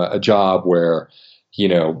from a job where,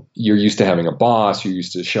 you're used to having a boss, you're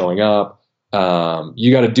used to showing up.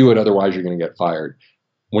 You got to do it, otherwise you're going to get fired.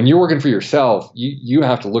 When you're working for yourself, you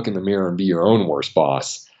have to look in the mirror and be your own worst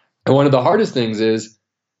boss. And one of the hardest things is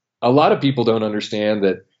a lot of people don't understand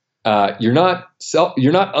that you're not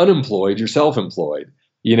unemployed, you're self-employed.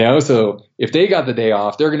 So if they got the day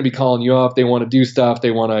off, they're going to be calling you up. They want to do stuff.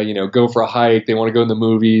 They want to, go for a hike. They want to go in the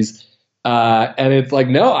movies. And it's like,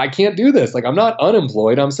 no, I can't do this. Like, I'm not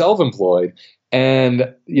unemployed. I'm self-employed.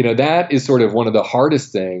 And, that is sort of one of the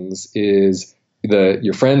hardest things is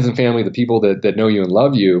your friends and family, the people that know you and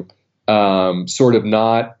love you, sort of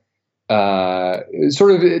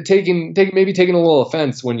taking a little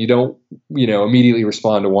offense when you don't, immediately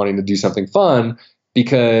respond to wanting to do something fun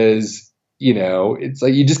because it's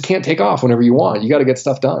like you just can't take off whenever you want. You got to get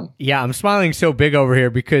stuff done. Yeah, I'm smiling so big over here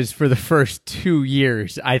because for the first 2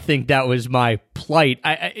 years, I think that was my plight.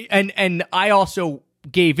 And I also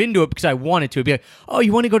gave into it because I wanted to. It'd be like, oh,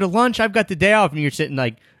 you want to go to lunch? I've got the day off. And you're sitting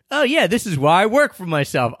like, oh, yeah, this is why I work for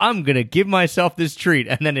myself. I'm going to give myself this treat.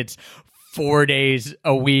 And then it's 4 days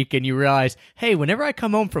a week and you realize, hey, whenever I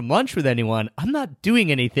come home from lunch with anyone, I'm not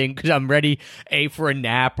doing anything because I'm ready for a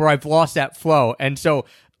nap or I've lost that flow. And so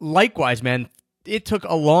likewise, man, it took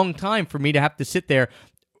a long time for me to have to sit there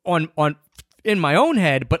on in my own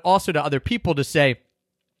head, but also to other people to say,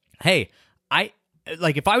 hey,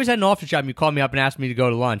 if I was at an office job and you called me up and asked me to go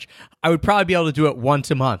to lunch, I would probably be able to do it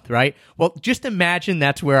once a month, right? Well, just imagine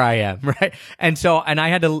that's where I am, right? And I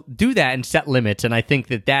had to do that and set limits. And I think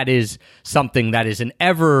that is something that is an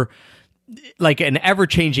ever-changing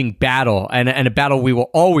battle and a battle we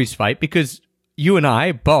will always fight because you and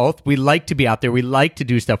I both, we like to be out there. We like to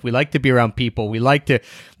do stuff. We like to be around people. We like to,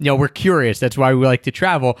 we're curious. That's why we like to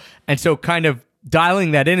travel. And so kind of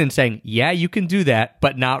dialing that in and saying, yeah, you can do that,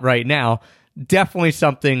 but not right now. Definitely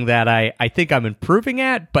something that I think I'm improving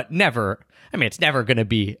at, but never, it's never going to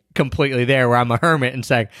be completely there where I'm a hermit and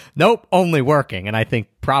saying, nope, only working. And I think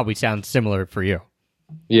probably sounds similar for you.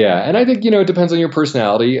 Yeah. And I think, it depends on your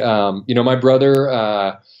personality. My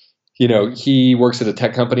brother, he works at a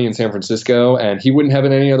tech company in San Francisco and he wouldn't have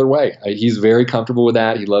it any other way. He's very comfortable with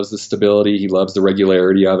that. He loves the stability. He loves the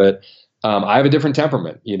regularity of it. I have a different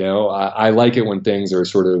temperament. I like it when things are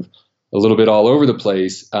sort of a little bit all over the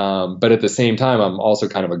place. But at the same time, I'm also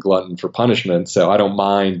kind of a glutton for punishment. So I don't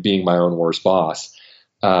mind being my own worst boss.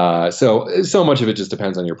 So much of it just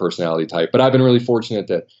depends on your personality type. But I've been really fortunate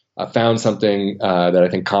that I found something that I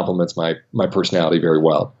think complements my personality very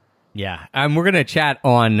well. Yeah, we're going to chat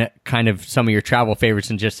on kind of some of your travel favorites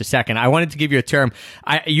in just a second. I wanted to give you a term.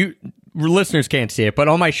 Listeners can't see it, but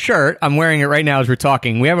on my shirt, I'm wearing it right now as we're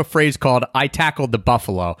talking, we have a phrase called, I tackled the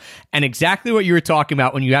buffalo. And exactly what you were talking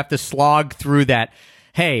about when you have to slog through that,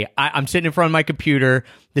 hey, I'm sitting in front of my computer,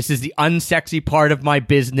 this is the unsexy part of my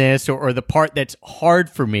business or the part that's hard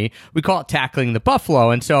for me. We call it tackling the buffalo.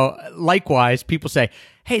 And so likewise, people say,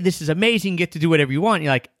 hey, this is amazing, you get to do whatever you want.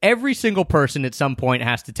 You're like, every single person at some point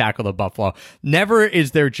has to tackle the buffalo. Never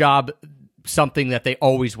is their job something that they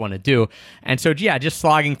always want to do. And so, yeah, just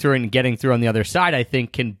slogging through and getting through on the other side, I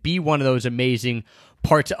think can be one of those amazing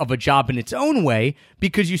parts of a job in its own way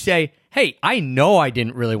because you say, hey, I know I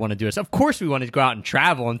didn't really want to do this. Of course we wanted to go out and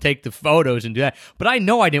travel and take the photos and do that, but I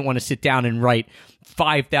know I didn't want to sit down and write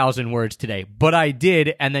 5,000 words today, but I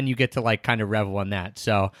did, and then you get to kind of revel in that.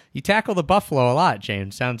 So you tackle the buffalo a lot,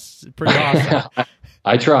 James. Sounds pretty awesome.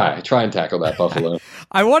 I try and tackle that buffalo.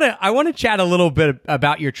 I want to chat a little bit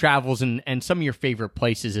about your travels and some of your favorite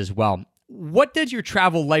places as well. What does your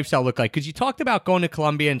travel lifestyle look like? Because you talked about going to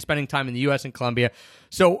Colombia and spending time in the U.S. and Colombia.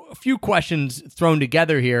 So a few questions thrown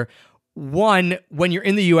together here. one, when you're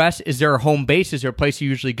in the U.S., is there a home base? Is there a place you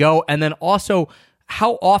usually go? And then also,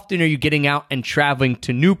 how often are you getting out and traveling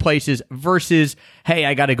to new places versus, hey,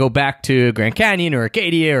 I got to go back to Grand Canyon or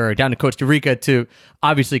Acadia or down to Costa Rica to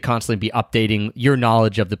obviously constantly be updating your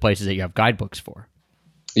knowledge of the places that you have guidebooks for?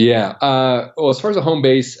 Yeah. Well, as far as a home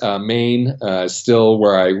base, Maine is still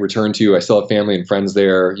where I return to. I still have family and friends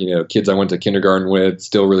there. Kids I went to kindergarten with,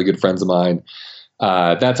 still really good friends of mine.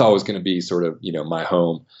 That's always going to be sort of, my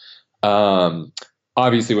home.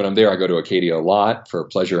 Obviously, when I'm there, I go to Acadia a lot for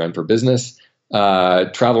pleasure and for business.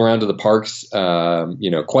 Travel around to the parks,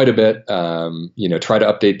 quite a bit. Try to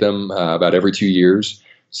update them about every 2 years.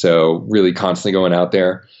 So really constantly going out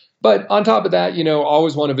there. But on top of that,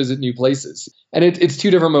 always want to visit new places. And it's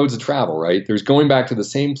two different modes of travel, right? There's going back to the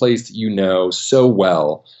same place that you know so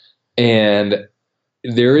well. And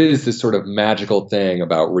there is this sort of magical thing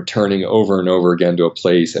about returning over and over again to a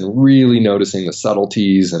place and really noticing the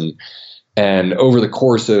subtleties and over the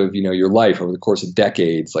course of, your life, over the course of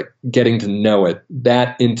decades, like getting to know it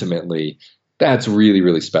that intimately, that's really,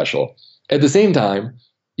 really special. At the same time,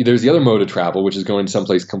 there's the other mode of travel, which is going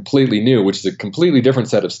someplace completely new, which is a completely different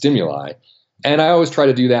set of stimuli. And I always try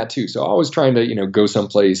to do that too. So always trying to, go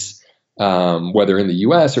someplace, whether in the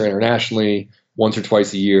US or internationally, once or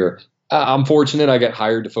twice a year. I'm fortunate. I get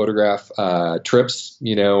hired to photograph trips.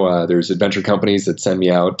 There's adventure companies that send me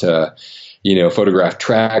out to, photograph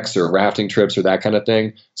treks or rafting trips or that kind of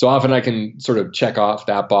thing. So often I can sort of check off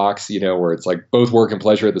that box, where it's like both work and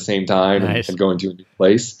pleasure at the same time. Nice. and going to a new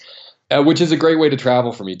place, which is a great way to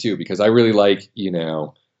travel for me too, because I really like,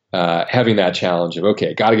 having that challenge of,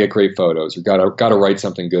 okay, got to get great photos or got to write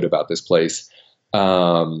something good about this place.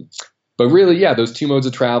 But really, yeah, those two modes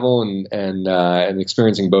of travel and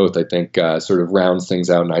experiencing both, I think, sort of rounds things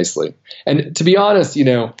out nicely. And to be honest,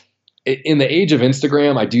 in the age of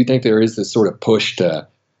Instagram, I do think there is this sort of push to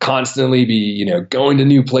constantly be, going to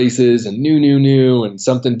new places and new and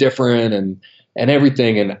something different and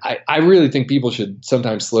everything. And I really think people should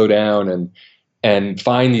sometimes slow down and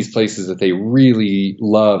find these places that they really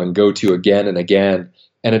love and go to again and again.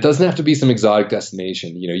 And it doesn't have to be some exotic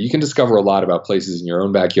destination. You can discover a lot about places in your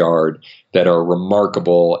own backyard that are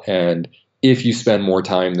remarkable. And if you spend more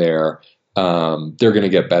time there, they're going to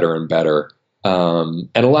get better and better. And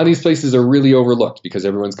a lot of these places are really overlooked because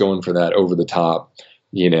everyone's going for that over the top,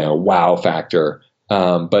 wow factor.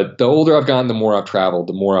 But the older I've gotten, the more I've traveled,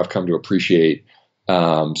 the more I've come to appreciate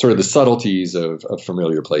sort of the subtleties of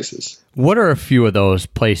familiar places. What are a few of those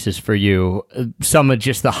places for you? Some of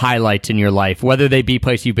just the highlights in your life, whether they be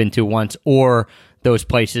places you've been to once or those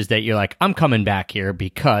places that you're like, I'm coming back here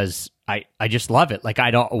because I just love it. Like,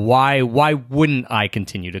 why wouldn't I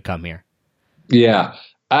continue to come here? Yeah,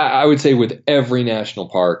 I would say with every national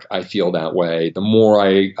park, I feel that way. The more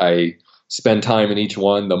I spend time in each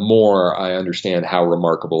one, the more I understand how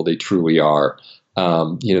remarkable they truly are.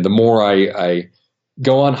 The more I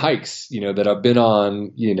go on hikes, that I've been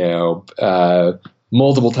on,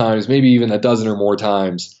 multiple times, maybe even a dozen or more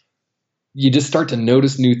times, you just start to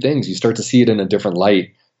notice new things. You start to see it in a different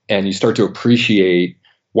light and you start to appreciate,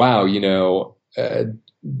 wow,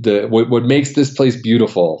 what makes this place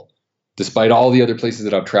beautiful, despite all the other places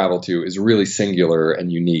that I've traveled to, is really singular and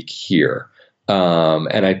unique here.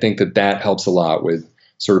 And I think that helps a lot with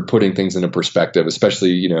sort of putting things into perspective,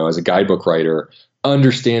 especially, as a guidebook writer,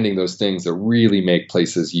 understanding those things that really make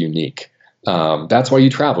places unique. That's why you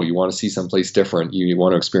travel. You want to see someplace different. You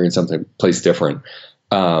want to experience place different.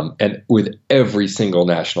 And with every single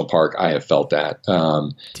national park, I have felt that.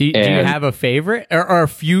 Do you have a favorite or a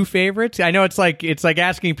few favorites? I know it's like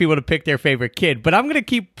asking people to pick their favorite kid, but I'm going to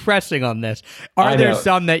keep pressing on this. Are there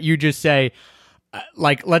some that you just say,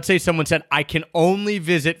 like, let's say someone said, I can only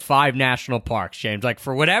visit 5 national parks, James, like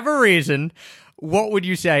for whatever reason, what would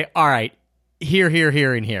you say? All right, here,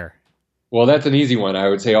 and here. Well, that's an easy one. I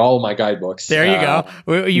would say all of my guidebooks. There you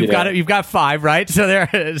go. You've got it. You've got 5, right? So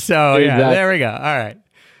Exactly. Yeah, there we go. All right.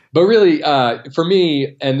 But really, for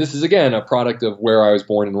me, and this is, again, a product of where I was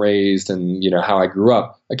born and raised and, how I grew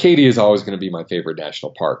up, Acadia is always going to be my favorite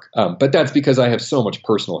national park. But that's because I have so much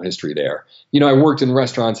personal history there. I worked in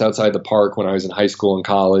restaurants outside the park when I was in high school and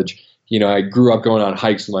college. I grew up going on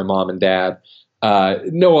hikes with my mom and dad.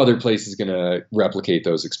 No other place is going to replicate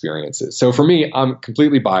those experiences. So for me, I'm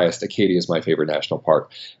completely biased. Acadia is my favorite national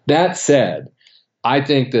park. That said, I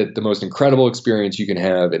think that the most incredible experience you can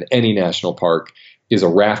have in any national park is a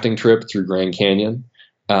rafting trip through Grand Canyon.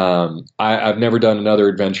 I've never done another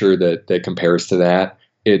adventure that compares to that.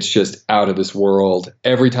 It's just out of this world.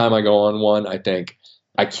 Every time I go on one, I think,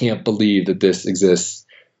 I can't believe that this exists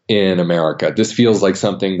in America. This feels like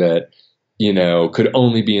something that, could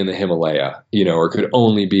only be in the Himalaya, or could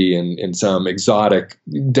only be in some exotic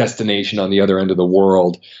destination on the other end of the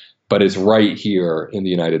world, but it's right here in the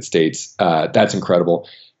United States. That's incredible.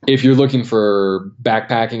 If you're looking for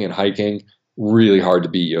backpacking and hiking, really hard to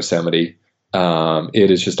beat Yosemite.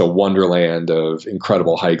 It is just a wonderland of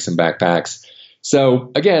incredible hikes and backpacks.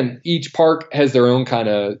 So again, each park has their own kind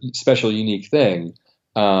of special, unique thing.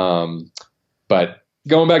 But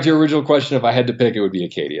going back to your original question, if I had to pick, it would be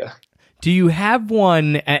Acadia. Do you have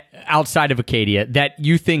one outside of Acadia that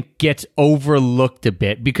you think gets overlooked a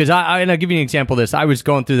bit? Because and I'll give you an example of this. I was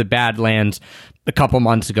going through the Badlands a couple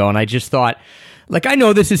months ago, and I just thought, like, I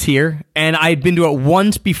know this is here, and I'd been to it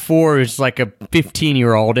once before as like a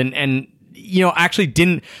 15-year-old, and actually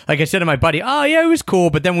didn't, like I said to my buddy, oh yeah, it was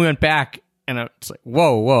cool, but then we went back, and it's like,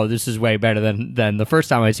 whoa, this is way better than the first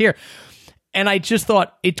time I was here. And I just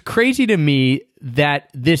thought, it's crazy to me that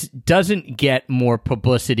this doesn't get more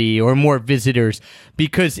publicity or more visitors,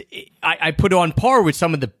 because I put it on par with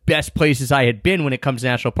some of the best places I had been when it comes to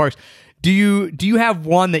national parks. Do you have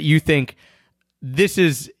one that you think this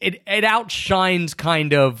is, it outshines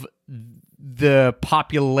kind of the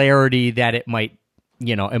popularity that it might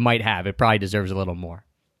have? It probably deserves a little more.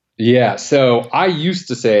 Yeah. So I used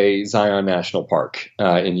to say Zion National Park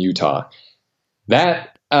in Utah. And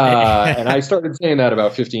I started saying that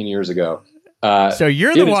about 15 years ago. So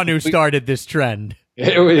you're the one who started this trend.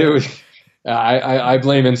 It was, I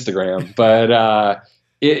blame Instagram, but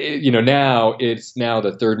now it's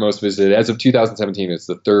the third most visited. As of 2017, it's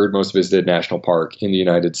the third most visited national park in the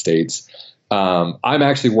United States. I'm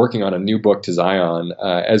actually working on a new book to Zion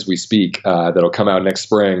as we speak that'll come out next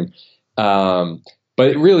spring.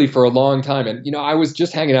 But really, for a long time, and I was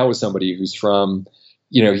just hanging out with somebody who's from,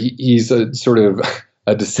 he's a sort of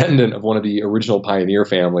a descendant of one of the original pioneer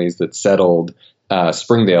families that settled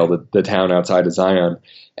Springdale, the town outside of Zion.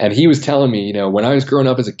 And he was telling me, when I was growing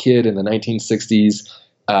up as a kid in the 1960s,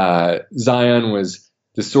 Zion was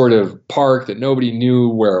the sort of park that nobody knew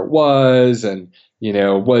where it was, and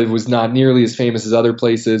was not nearly as famous as other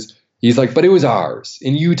places. He's like, but it was ours.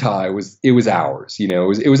 In Utah, it was ours.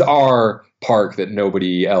 It was our park that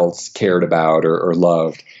nobody else cared about or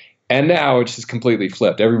loved. And now it's just completely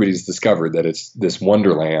flipped. Everybody's discovered that it's this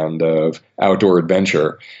wonderland of outdoor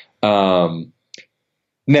adventure. Now,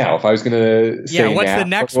 if I was going to say, what's the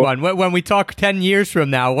next one? When we talk 10 years from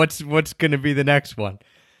now, what's going to be the next one?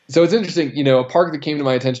 So it's interesting. A park that came to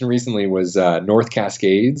my attention recently was North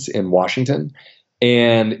Cascades in Washington,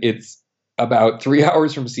 and it's about 3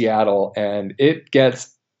 hours from Seattle, and it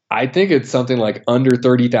gets, I think it's something like under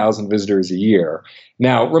 30,000 visitors a year.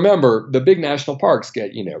 Now, remember, the big national parks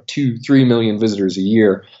get, 2-3 million visitors a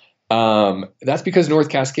year. That's because North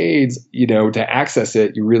Cascades, to access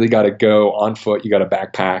it, you really got to go on foot. You got to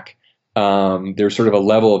backpack. There's sort of a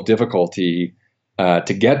level of difficulty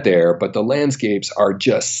to get there, but the landscapes are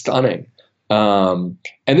just stunning. And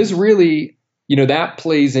this really, that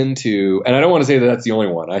plays into, and I don't want to say that that's the only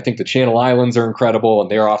one. I think the Channel Islands are incredible, and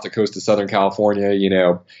they're off the coast of Southern California, one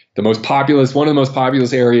of the most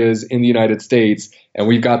populous areas in the United States. And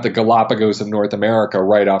we've got the Galapagos of North America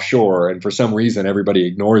right offshore. And for some reason, everybody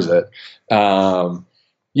ignores it. There's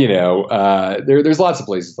lots of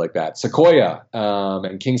places like that. Sequoia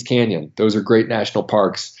and Kings Canyon. Those are great national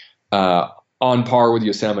parks on par with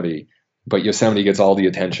Yosemite, but Yosemite gets all the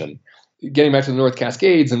attention. Getting back to the North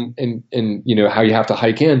Cascades and how you have to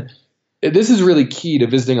hike in, this is really key to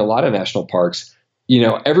visiting a lot of national parks.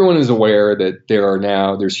 Everyone is aware that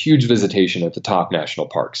there's huge visitation at the top national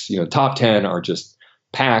parks. Top 10 are just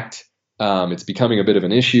packed. It's becoming a bit of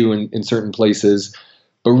an issue in certain places.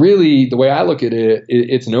 But really, the way I look at it,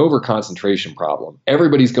 it's an over-concentration problem.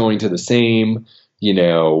 Everybody's going to the same,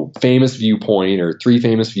 famous viewpoint or 3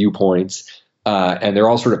 famous viewpoints. And they're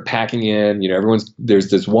all sort of packing in,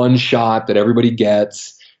 there's this one shot that everybody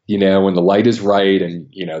gets, when the light is right,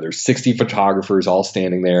 and, there's 60 photographers all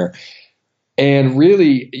standing there. And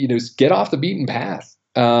really, get off the beaten path.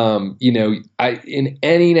 In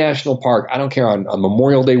any national park, I don't care, on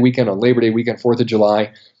Memorial Day weekend, on Labor Day weekend, 4th of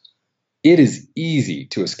July, it is easy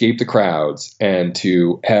to escape the crowds and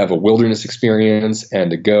to have a wilderness experience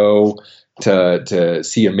and to go to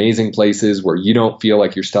see amazing places where you don't feel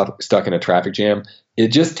like you're stuck in a traffic jam. It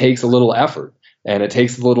just takes a little effort, and it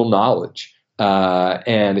takes a little knowledge.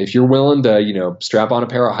 And if you're willing to, strap on a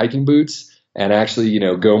pair of hiking boots and actually,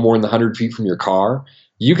 go more than 100 feet from your car,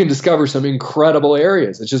 you can discover some incredible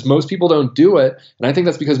areas. It's just most people don't do it. And I think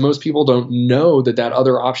that's because most people don't know that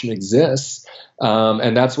other option exists.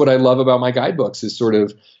 And that's what I love about my guidebooks, is sort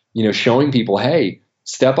of, showing people, hey,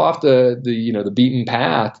 step off the beaten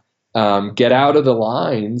path. Get out of the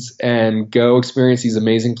lines and go experience these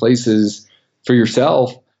amazing places for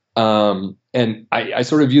yourself. And I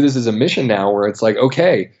sort of view this as a mission now where it's like,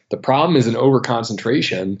 okay, the problem is an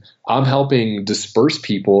overconcentration. I'm helping disperse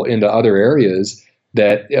people into other areas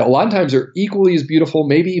that a lot of times are equally as beautiful,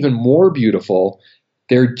 maybe even more beautiful.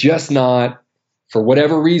 They're just not, for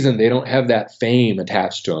whatever reason, they don't have that fame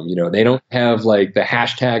attached to them. You know, they don't have like the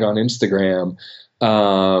hashtag on Instagram.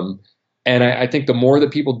 And I think the more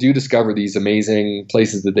that people do discover these amazing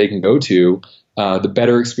places that they can go to, the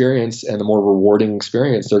better experience and the more rewarding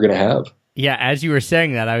experience they're going to have. Yeah, as you were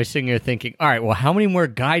saying that, I was sitting there thinking, all right, well, how many more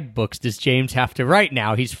guidebooks does James have to write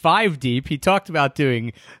now? He's 5 deep. He talked about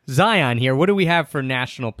doing Zion here. What do we have for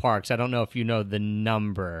national parks? I don't know if you know the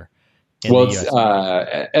number. Well, it's,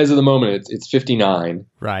 as of the moment, it's 59.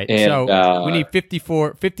 Right. And, so we need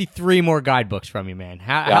 53 more guidebooks from you, man.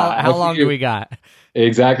 How long do we got?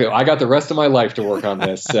 Exactly. I got the rest of my life to work on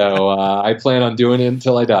this, so I plan on doing it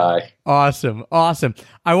until I die. Awesome.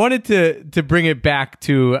 I wanted to bring it back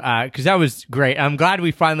to because that was great. I'm glad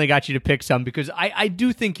we finally got you to pick some because I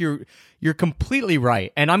do think you're completely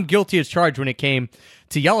right, and I'm guilty as charged when it came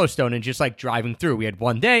to Yellowstone and just like driving through. We had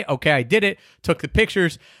one day. Okay, I did it. Took the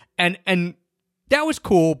pictures, and that was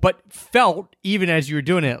cool, but felt even as you were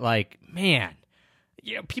doing it like, man.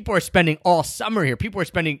 You know, people are spending all summer here. People are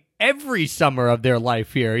spending every summer of their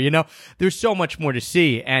life here. You know, there's so much more to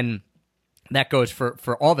see. And that goes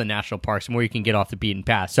for all the national parks and where you can get off the beaten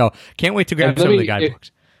path. So can't wait to grab some of the guidebooks.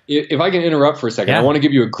 If I can interrupt for a second, I want to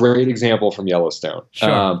give you a great example from Yellowstone.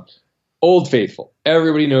 Sure. Old Faithful.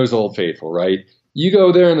 Everybody knows Old Faithful, right? You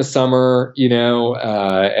go there in the summer, you know,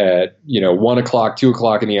 at, 1 o'clock, 2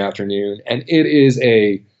 o'clock in the afternoon, and it is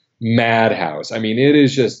a madhouse. I mean, it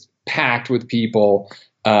is just packed with people.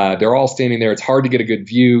 They're all standing there. It's hard to get a good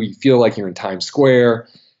view. You feel like you're in Times Square.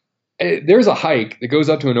 There's a hike that goes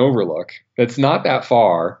up to an overlook that's not that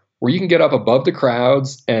far where you can get up above the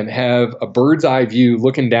crowds and have a bird's eye view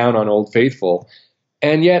looking down on Old Faithful.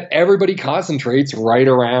 And yet everybody concentrates right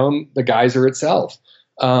around the geyser itself.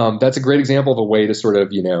 That's a great example of a way to sort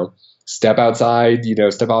of, step outside,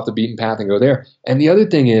 step off the beaten path and go there. And the other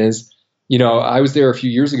thing is, I was there a few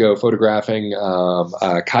years ago photographing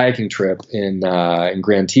a kayaking trip in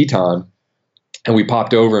Grand Teton, and we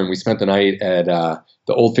popped over and we spent the night at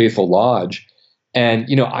the Old Faithful Lodge. And,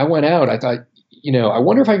 I went out, I thought, I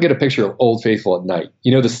wonder if I can get a picture of Old Faithful at night.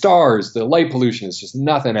 The stars, the light pollution is just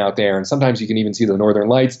nothing out there. And sometimes you can even see the northern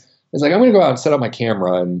lights. It's like, I'm going to go out and set up my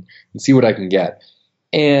camera and see what I can get.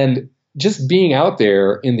 And just being out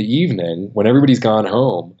there in the evening when everybody's gone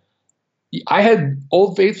home, I had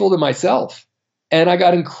Old Faithful to myself, and I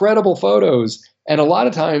got incredible photos. And a lot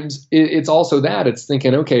of times it's also that it's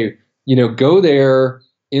thinking, okay, go there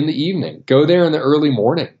in the evening, go there in the early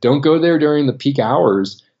morning. Don't go there during the peak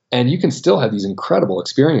hours, and you can still have these incredible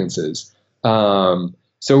experiences.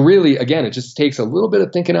 So really, again, it just takes a little bit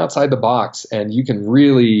of thinking outside the box, and you can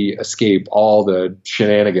really escape all the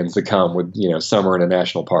shenanigans that come with, summer in a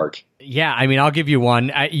national park. Yeah, I mean, I'll give you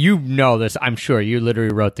one. You know this, I'm sure. You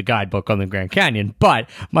literally wrote the guidebook on the Grand Canyon. But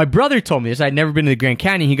my brother told me this. I'd never been to the Grand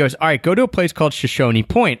Canyon. He goes, all right, go to a place called Shoshone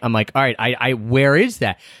Point. I'm like, all right, I where is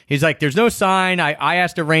that? He's like, there's no sign. I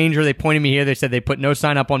asked a ranger. They pointed me here. They said they put no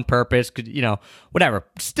sign up on purpose. 'Cause, whatever.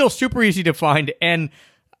 Still super easy to find. And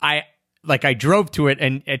I drove to it,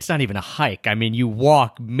 and it's not even a hike. I mean, you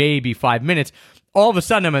walk maybe 5 minutes. All of a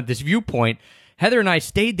sudden, I'm at this viewpoint. Heather and I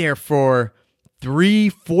stayed there for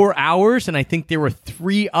 3-4 hours, and I think there were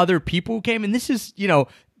 3 other people who came. And this is,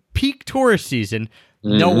 peak tourist season,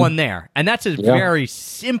 no one there. And that's a very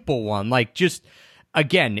simple one. Like, just,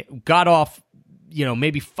 again, got off,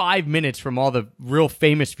 maybe 5 minutes from all the real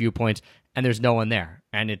famous viewpoints, and there's no one there.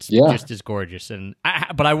 And it's just as gorgeous.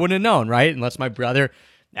 But I wouldn't have known, right? Unless my brother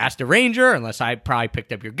asked a ranger, unless I probably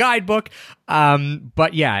picked up your guidebook.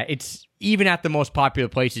 But yeah, it's even at the most popular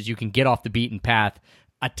places, you can get off the beaten path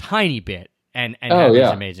a tiny bit and have these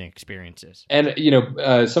amazing experiences. And,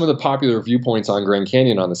 some of the popular viewpoints on Grand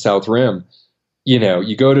Canyon on the South Rim,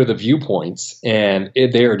 you go to the viewpoints and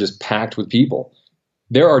they are just packed with people.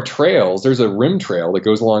 There are trails. There's a rim trail that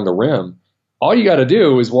goes along the rim. All you got to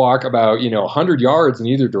do is walk about, 100 yards in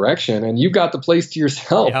either direction, and you've got the place to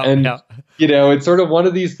yourself. It's sort of one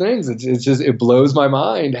of these things. It's just, it blows my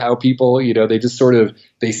mind how people, they just sort of,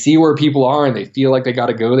 they see where people are and they feel like they got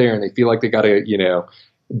to go there and they feel like they got to,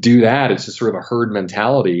 do that. It's just sort of a herd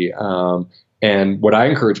mentality. And what I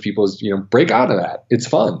encourage people is, break out of that. It's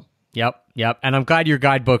fun. Yep. And I'm glad your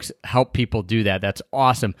guidebooks help people do that. That's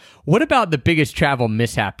awesome. What about the biggest travel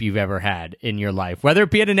mishap you've ever had in your life? Whether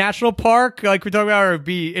it be at a national park, like we're talking about, or it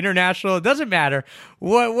be international, it doesn't matter.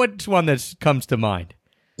 What's one that comes to mind?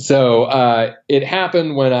 So it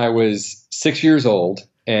happened when I was 6 years old.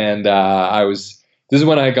 and this is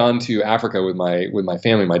when I had gone to Africa with my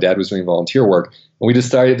family. My dad was doing volunteer work, and we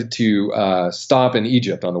decided to stop in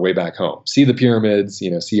Egypt on the way back home, see the pyramids,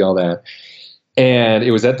 see all that. And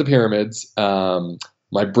it was at the pyramids.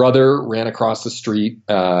 My brother ran across the street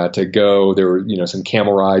to go. There were some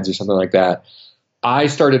camel rides or something like that. I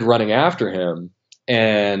started running after him,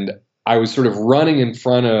 and I was sort of running in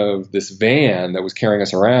front of this van that was carrying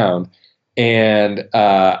us around, and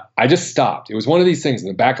I just stopped. It was one of these things in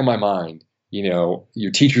the back of my mind.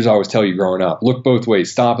 Your teachers always tell you growing up, look both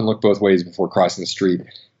ways, stop and look both ways before crossing the street.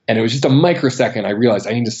 And it was just a microsecond. I realized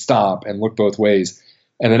I need to stop and look both ways.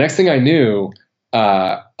 And the next thing I knew,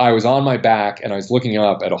 I was on my back and I was looking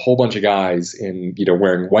up at a whole bunch of guys in,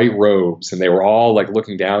 wearing white robes, and they were all like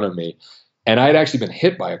looking down at me. And I had actually been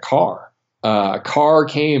hit by a car. A car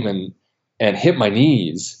came and hit my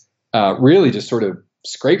knees, really just sort of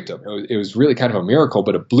scraped them. It was really kind of a miracle,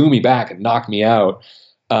 but it blew me back and knocked me out.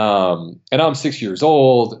 And I'm 6 years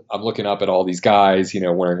old. I'm looking up at all these guys,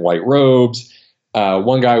 wearing white robes.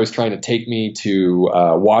 One guy was trying to take me to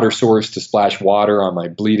a water source to splash water on my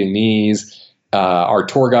bleeding knees. Our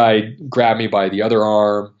tour guide grabbed me by the other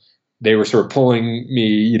arm. They were sort of pulling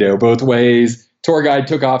me, both ways. Tour guide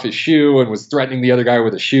took off his shoe and was threatening the other guy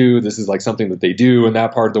with a shoe. This is like something that they do in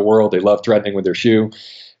that part of the world. They love threatening with their shoe.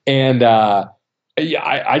 And I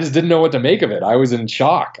just didn't know what to make of it. I was in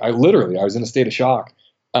shock. I was in a state of shock.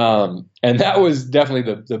 And that was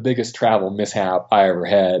definitely the biggest travel mishap I ever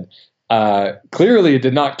had. Clearly it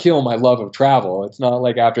did not kill my love of travel. It's not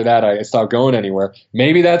like after that I stopped going anywhere.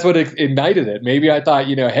 Maybe that's what ignited it. Maybe I thought,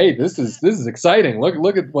 hey, this is exciting.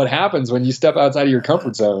 Look at what happens when you step outside of your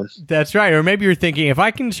comfort zone. That's right. Or maybe you're thinking, if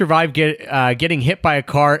I can survive getting hit by a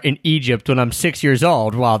car in Egypt when I'm 6 years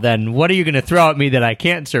old, well, then what are you going to throw at me that I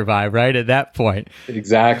can't survive, right, at that point?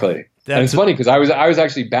 Exactly. And it's funny because I was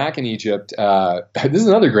actually back in Egypt. This is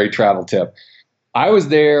another great travel tip. I was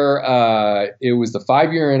there. It was the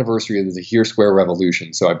 5-year anniversary of the Tahrir Square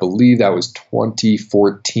Revolution. So I believe that was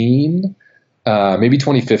 2014, maybe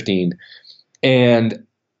 2015. And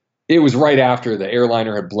it was right after the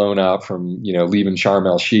airliner had blown up from, leaving Sharm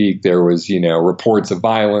el Sheikh. There was, reports of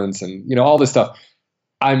violence and, all this stuff.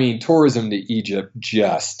 I mean, tourism to Egypt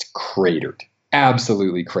just cratered,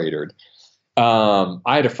 absolutely cratered. I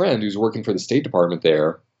had a friend who's working for the State Department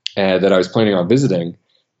there that I was planning on visiting.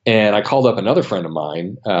 And I called up another friend of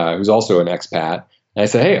mine who's also an expat. And I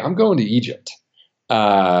said, hey, I'm going to Egypt.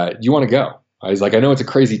 Do you want to go? I was like, I know it's a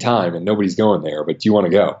crazy time and nobody's going there, but do you want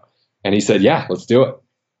to go? And he said, yeah, let's do it.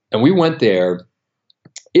 And we went there.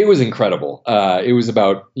 It was incredible. It was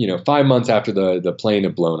about 5 months after the plane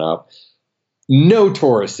had blown up. No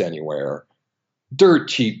tourists anywhere. Dirt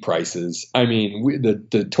cheap prices. I mean,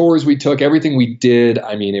 the tours we took, everything we did,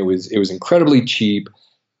 I mean, it was incredibly cheap.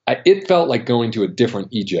 It felt like going to a different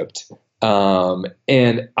Egypt.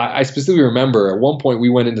 And I specifically remember at one point we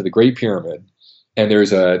went into the Great Pyramid, and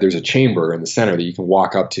there's a chamber in the center that you can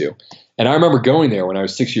walk up to. And I remember going there when I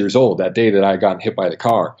was 6 years old, that day that I got hit by the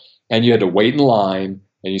car. And you had to wait in line,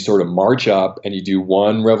 and you sort of march up, and you do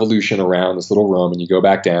one revolution around this little room, and you go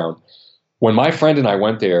back down. When my friend and I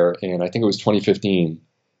went there, and I think it was 2015,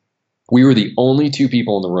 we were the only two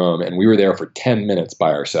people in the room, and we were there for 10 minutes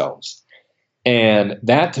by ourselves. And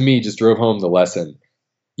that to me just drove home the lesson.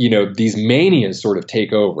 These manias sort of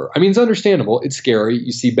take over. I mean, it's understandable. It's scary.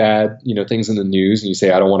 You see bad, things in the news and you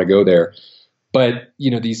say, I don't want to go there. But,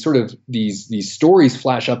 these stories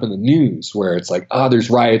flash up in the news where it's like,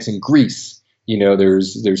 there's riots in Greece.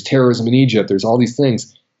 There's terrorism in Egypt. There's all these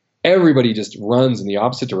things. Everybody just runs in the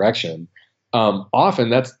opposite direction.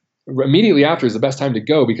 Often that's immediately after is the best time to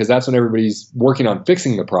go because that's when everybody's working on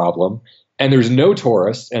fixing the problem. And there's no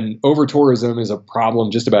tourists, and over-tourism is a problem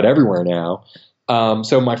just about everywhere now.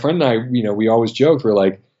 So my friend and I, we always joked, we're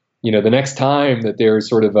like, the next time that there's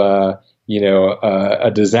sort of a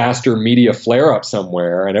disaster media flare-up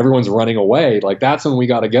somewhere and everyone's running away, like that's when we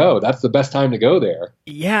got to go. That's the best time to go there.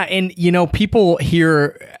 Yeah, and people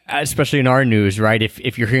hear, especially in our news, right?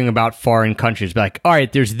 If you're hearing about foreign countries, be like, all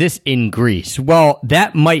right, there's this in Greece. Well,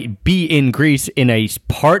 that might be in Greece in a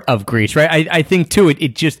part of Greece, right? I think too,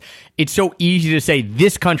 it's so easy to say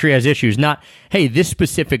this country has issues, not, hey, this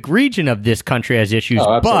specific region of this country has issues,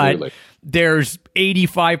 but there's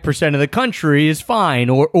 85% of the country is fine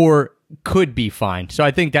or could be fine. So I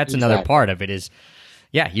think that's another part of it is,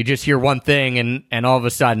 yeah, you just hear one thing and all of a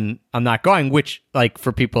sudden I'm not going, which like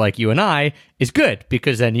for people like you and I is good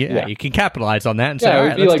because then you can capitalize on that and say, it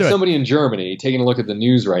would be like somebody in Germany taking a look at the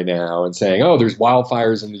news right now and saying, oh, there's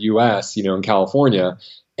wildfires in the US, in California,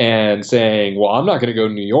 and saying, well, I'm not going to go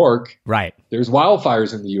to New York. Right. There's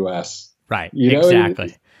wildfires in the US. Right.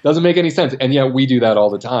 Exactly. Doesn't make any sense. And yet we do that all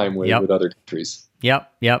the time with other countries.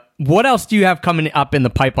 Yep. What else do you have coming up in the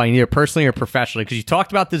pipeline, either personally or professionally? Because you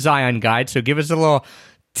talked about the Zion Guide, so give us a little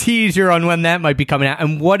teaser on when that might be coming out.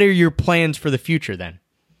 And what are your plans for the future then?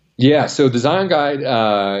 Yeah, so the Zion Guide,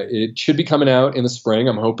 it should be coming out in the spring.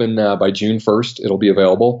 I'm hoping by June 1st it'll be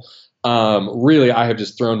available. Really, I have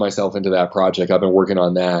just thrown myself into that project. I've been working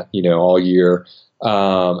on that, all year.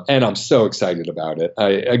 And I'm so excited about it.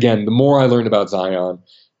 Again, the more I learned about Zion,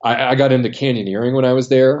 I got into canyoneering when I was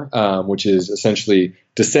there, which is essentially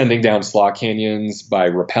descending down slot canyons by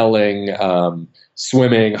rappelling,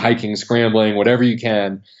 swimming, hiking, scrambling, whatever you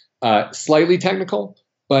can. Slightly technical,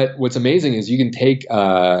 but what's amazing is you can take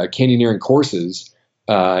canyoneering courses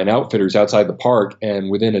and outfitters outside the park, and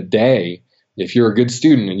within a day, if you're a good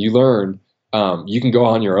student and you learn, you can go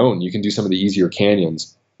on your own. You can do some of the easier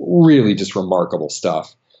canyons. Really just remarkable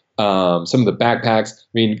stuff. Some of the backpacks,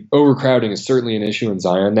 overcrowding is certainly an issue in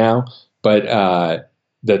Zion now, but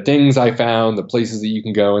the things I found, the places that you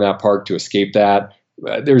can go in that park to escape that,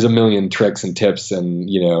 there's a million tricks and tips and,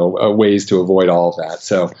 ways to avoid all of that.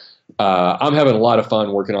 So I'm having a lot of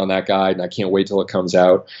fun working on that guide, and I can't wait till it comes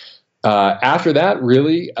out. After that,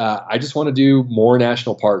 really, I just want to do more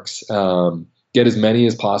national parks, get as many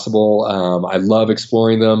as possible. I love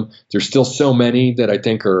exploring them. There's still so many that I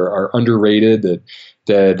think are underrated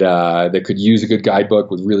that could use a good guidebook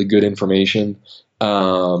with really good information.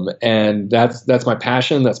 And that's my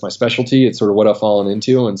passion. That's my specialty. It's sort of what I've fallen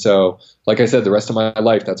into. And so, like I said, the rest of my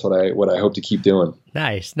life, that's what I hope to keep doing.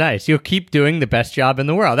 Nice. You'll keep doing the best job in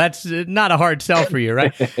the world. That's not a hard sell for you,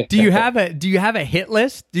 right? Do you have a hit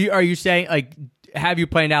list? Are you saying, have you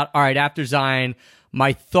planned out, all right, after Zion,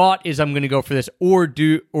 my thought is I'm going to go for this, or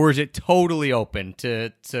is it totally open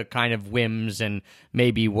to kind of whims and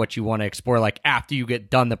maybe what you want to explore? Like after you get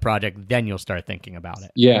done the project, then you'll start thinking about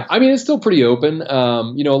it. Yeah, it's still pretty open. A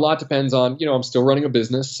lot depends on, I'm still running a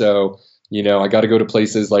business, so I got to go to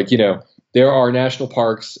places like, there are national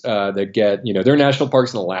parks that get, there are national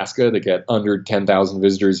parks in Alaska that get under 10,000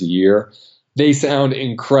 visitors a year. They sound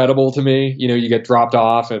incredible to me. You get dropped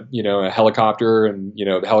off at, a helicopter, and,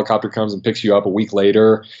 the helicopter comes and picks you up a week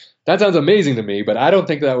later. That sounds amazing to me, but I don't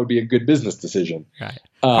think that would be a good business decision. Right.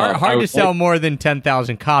 Hard to sell more than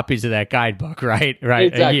 10,000 copies of that guidebook, right?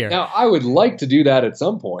 Exactly. A year. Now, I would like to do that at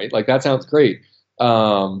some point. Like, that sounds great.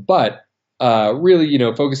 But really,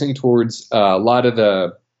 focusing towards a lot of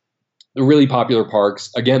the really popular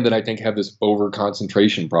parks, again, that I think have this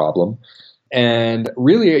over-concentration problem. And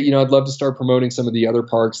really, I'd love to start promoting some of the other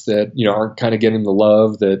parks that, aren't kind of getting the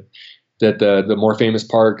love that the more famous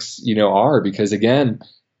parks, are, because again,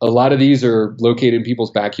 a lot of these are located in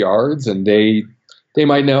people's backyards, and they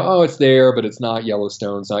might know, oh, it's there, but it's not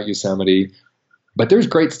Yellowstone, it's not Yosemite, but there's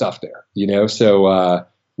great stuff there, so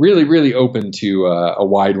really, really open to a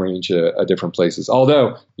wide range of different places.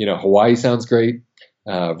 Although, Hawaii sounds great.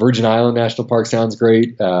 Virgin Island National Park sounds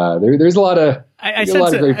great. There's a lot of I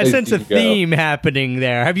sense a theme happening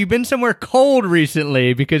there. Have you been somewhere cold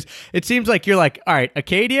recently? Because it seems like you're like, all right,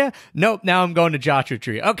 Acadia? Nope, now I'm going to Joshua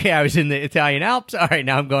Tree. Okay, I was in the Italian Alps. All right,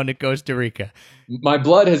 now I'm going to Costa Rica. My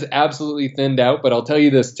blood has absolutely thinned out, but I'll tell you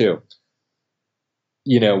this too.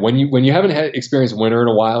 When you haven't had experienced winter in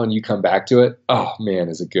a while and you come back to it, oh man,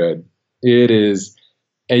 is it good. It is.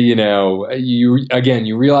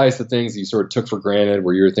 You realize the things you sort of took for granted,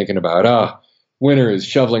 where you're thinking about, winter is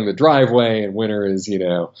shoveling the driveway, and winter is,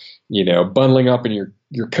 bundling up in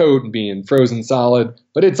your coat and being frozen solid.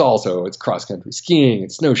 But it's cross country skiing,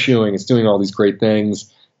 it's snowshoeing, it's doing all these great things.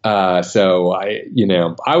 So I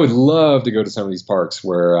would love to go to some of these parks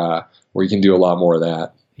where you can do a lot more of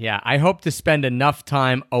that. Yeah, I hope to spend enough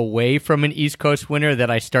time away from an East Coast winter that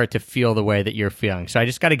I start to feel the way that you're feeling. So I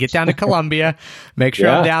just got to get down to Columbia, make sure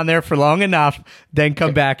I'm down there for long enough, then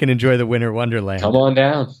come back and enjoy the winter wonderland. Come on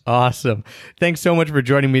down. Awesome. Thanks so much for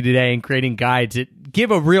joining me today and creating guides that give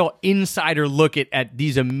a real insider look at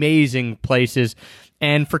these amazing places,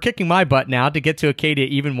 and for kicking my butt now to get to Acadia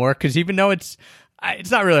even more, because even though it's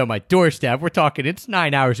not really on my doorstep. We're talking, it's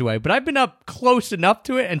 9 hours away, but I've been up close enough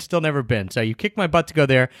to it and still never been. So you kicked my butt to go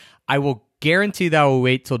there. I will guarantee that I will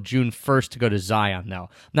wait till June 1st to go to Zion, though.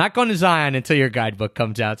 I'm not going to Zion until your guidebook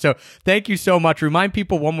comes out. So thank you so much. Remind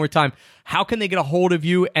people one more time, how can they get a hold of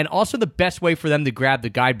you, and also the best way for them to grab the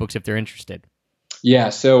guidebooks if they're interested? Yeah,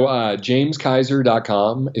 so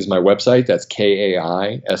jameskaiser.com is my website. That's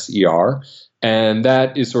Kaiser. And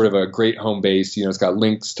that is sort of a great home base. It's got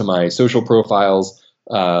links to my social profiles,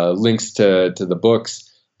 links to the books.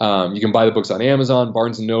 You can buy the books on Amazon,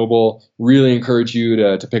 Barnes & Noble. Really encourage you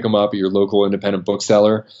to pick them up at your local independent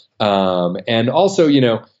bookseller. And also,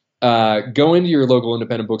 go into your local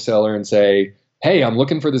independent bookseller and say, hey, I'm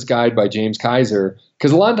looking for this guide by James Kaiser.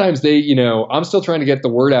 Because a lot of times I'm still trying to get the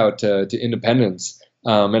word out to independents.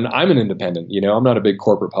 And I'm an independent, I'm not a big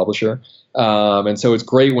corporate publisher. And so it's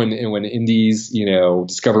great when indies,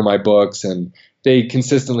 discover my books, and they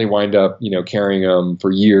consistently wind up, carrying them for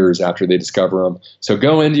years after they discover them. So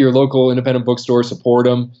go into your local independent bookstore, support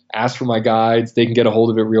them, ask for my guides. They can get a hold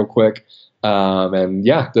of it real quick. And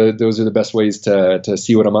yeah, those are the best ways to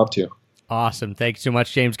see what I'm up to. Awesome. Thanks so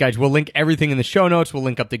much, James. Guys, we'll link everything in the show notes. We'll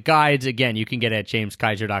link up the guides. Again, you can get it at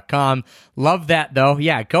jameskaiser.com. Love that, though.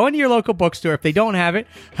 Yeah, go into your local bookstore. If they don't have it,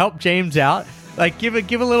 help James out. Like, give a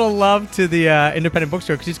little love to the independent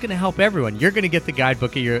bookstore, because it's going to help everyone. You're going to get the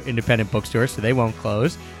guidebook at your independent bookstore, so they won't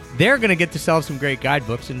close. They're going to get to sell some great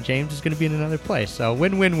guidebooks, and James is going to be in another place. So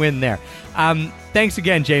win-win-win there. Thanks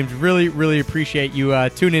again, James. Really, really appreciate you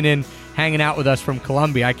tuning in, hanging out with us from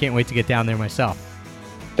Colombia. I can't wait to get down there myself.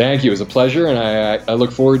 Thank you. It was a pleasure, and I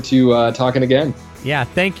look forward to talking again. Yeah,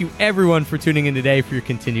 thank you, everyone, for tuning in today, for your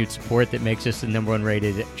continued support that makes us the #1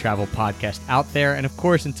 rated travel podcast out there. And, of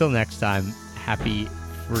course, until next time, happy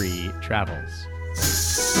free travels.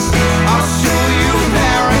 I'll show you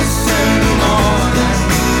Paris soon.